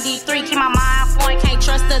wandering. 93, keep my mind flowing. Can't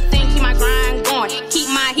trust a thing, keep my grind going. Keep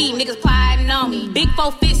my heat, niggas plotting on me. Big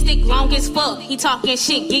 4-5 stick long as fuck. He talking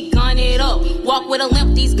shit, get gun it up. Walk with a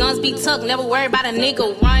limp, these guns be tucked. Never worry about a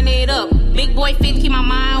nigga, run it up. Big boy fit, keep my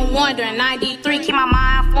mind wandering. 93, keep my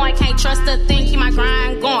mind flowing. Can't trust a thing, keep my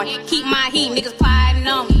grind going. Keep my heat, niggas plotting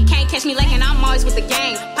on me. Can't catch me lacking, I'm always with the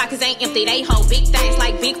gang. Pockets ain't empty, they hold big things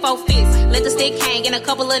like big 4-5. Let the stick hang in a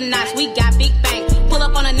couple of knots, we got big bang. Pull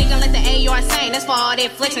up on a nigga, let the AR sing. That's for all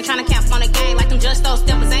that flexing, tryna cap on the game. Like them just those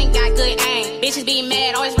steppers ain't got good aim. Bitches be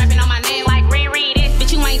mad, always rapping on my name like reread it.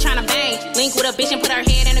 Bitch, you ain't tryna bang. Link with a bitch and put her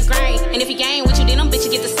head in the grain. And if he ain't with you, then them bitches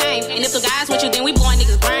get the same. And if the guys with you, then we blowing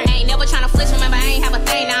niggas brain. Ain't never tryna flex, remember I ain't have a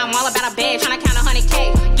thing. Now I'm all about a bag, tryna count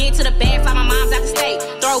 100K. Get to the bag, fly my mom's out the state.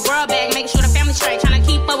 Throw a girl bag, making sure the family straight. Tryna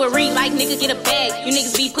keep up with Reed like niggas get a bag. You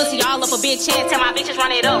niggas be pussy all up a bitch ass. Tell my bitches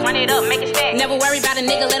run it up, make it stack. Never worry about a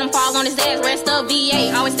nigga, let him fall on his ass. Rest of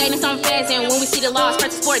VA, always staying something fast. And when we see the loss,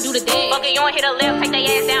 press the sport, do the dead. Fuck it, you don't hit a left, take they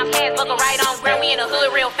ass down fast. Fuck it right on ground, we in the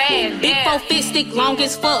hood real fast. Big 4-5 stick long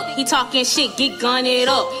as fuck. He talking shit, get gun it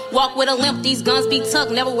up. Walk with a limp, these guns be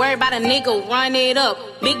tucked. Never worry about a nigga, run it up.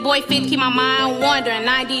 Big boy fit, keep my mind wandering.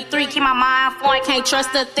 93, keep my mind flowing. Can't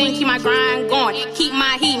trust a thing, keep my grind going. Keep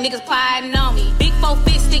my heat, niggas plotting on me. Big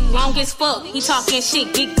 4-5 stick long as fuck. He talking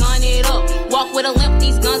shit, get gun it up. Walk with a limp,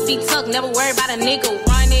 these guns be tucked. Never worry about a nigga,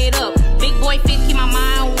 run it up. Big boy fit, keep my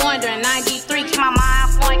mind wandering. 93, keep my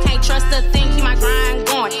mind flowing. Can't trust a thing, keep my grind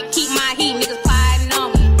going. Keep my heat, niggas plotting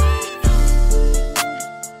on me.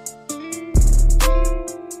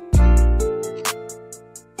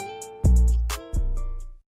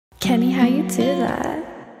 Kenny, how you do that?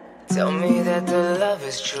 Tell me that the love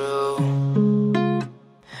is true.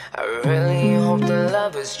 I really hope the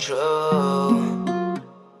love is true.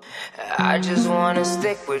 I just wanna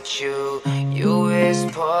stick with you. You is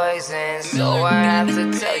poison, so I have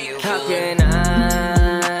to tell you. How can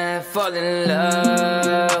I fall in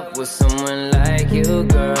love with someone like you,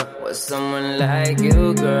 girl? With someone like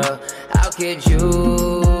you, girl? How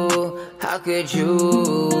could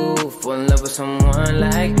you fall in love with someone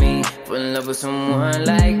like me? Fall in love with someone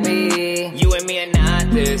like me. You and me are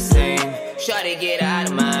not the same. Shawty, get out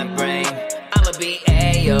of my brain. I'ma be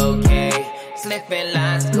A-okay. Sniffing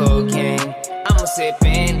lots of cocaine. I'ma sip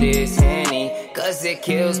in this Henny, cause it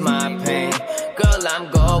kills my pain. Girl, I'm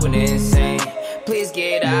going insane. Please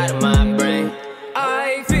get out of my brain.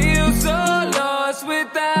 I feel so lost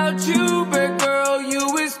without you, but girl,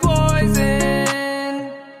 you is poison.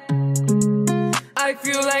 I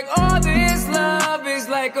feel like all this love is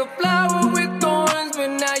like a flower with thorns, but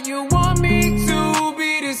now you want me to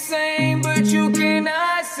be the same. But you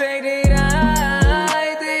cannot say that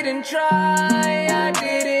I didn't try. I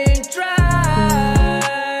didn't try.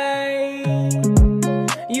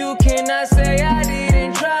 You cannot say I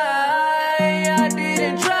didn't try. I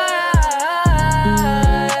didn't try.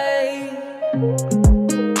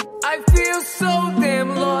 I feel so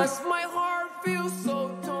damn lost. My heart feels so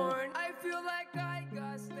torn. I feel like I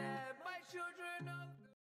got stabbed. My children are...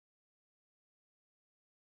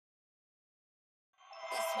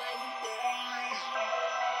 That's why you there.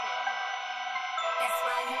 That's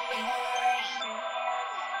why you there.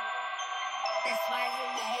 That's why you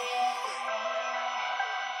there.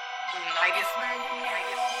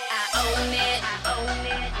 I own it.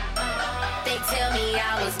 They tell me I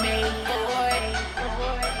was made for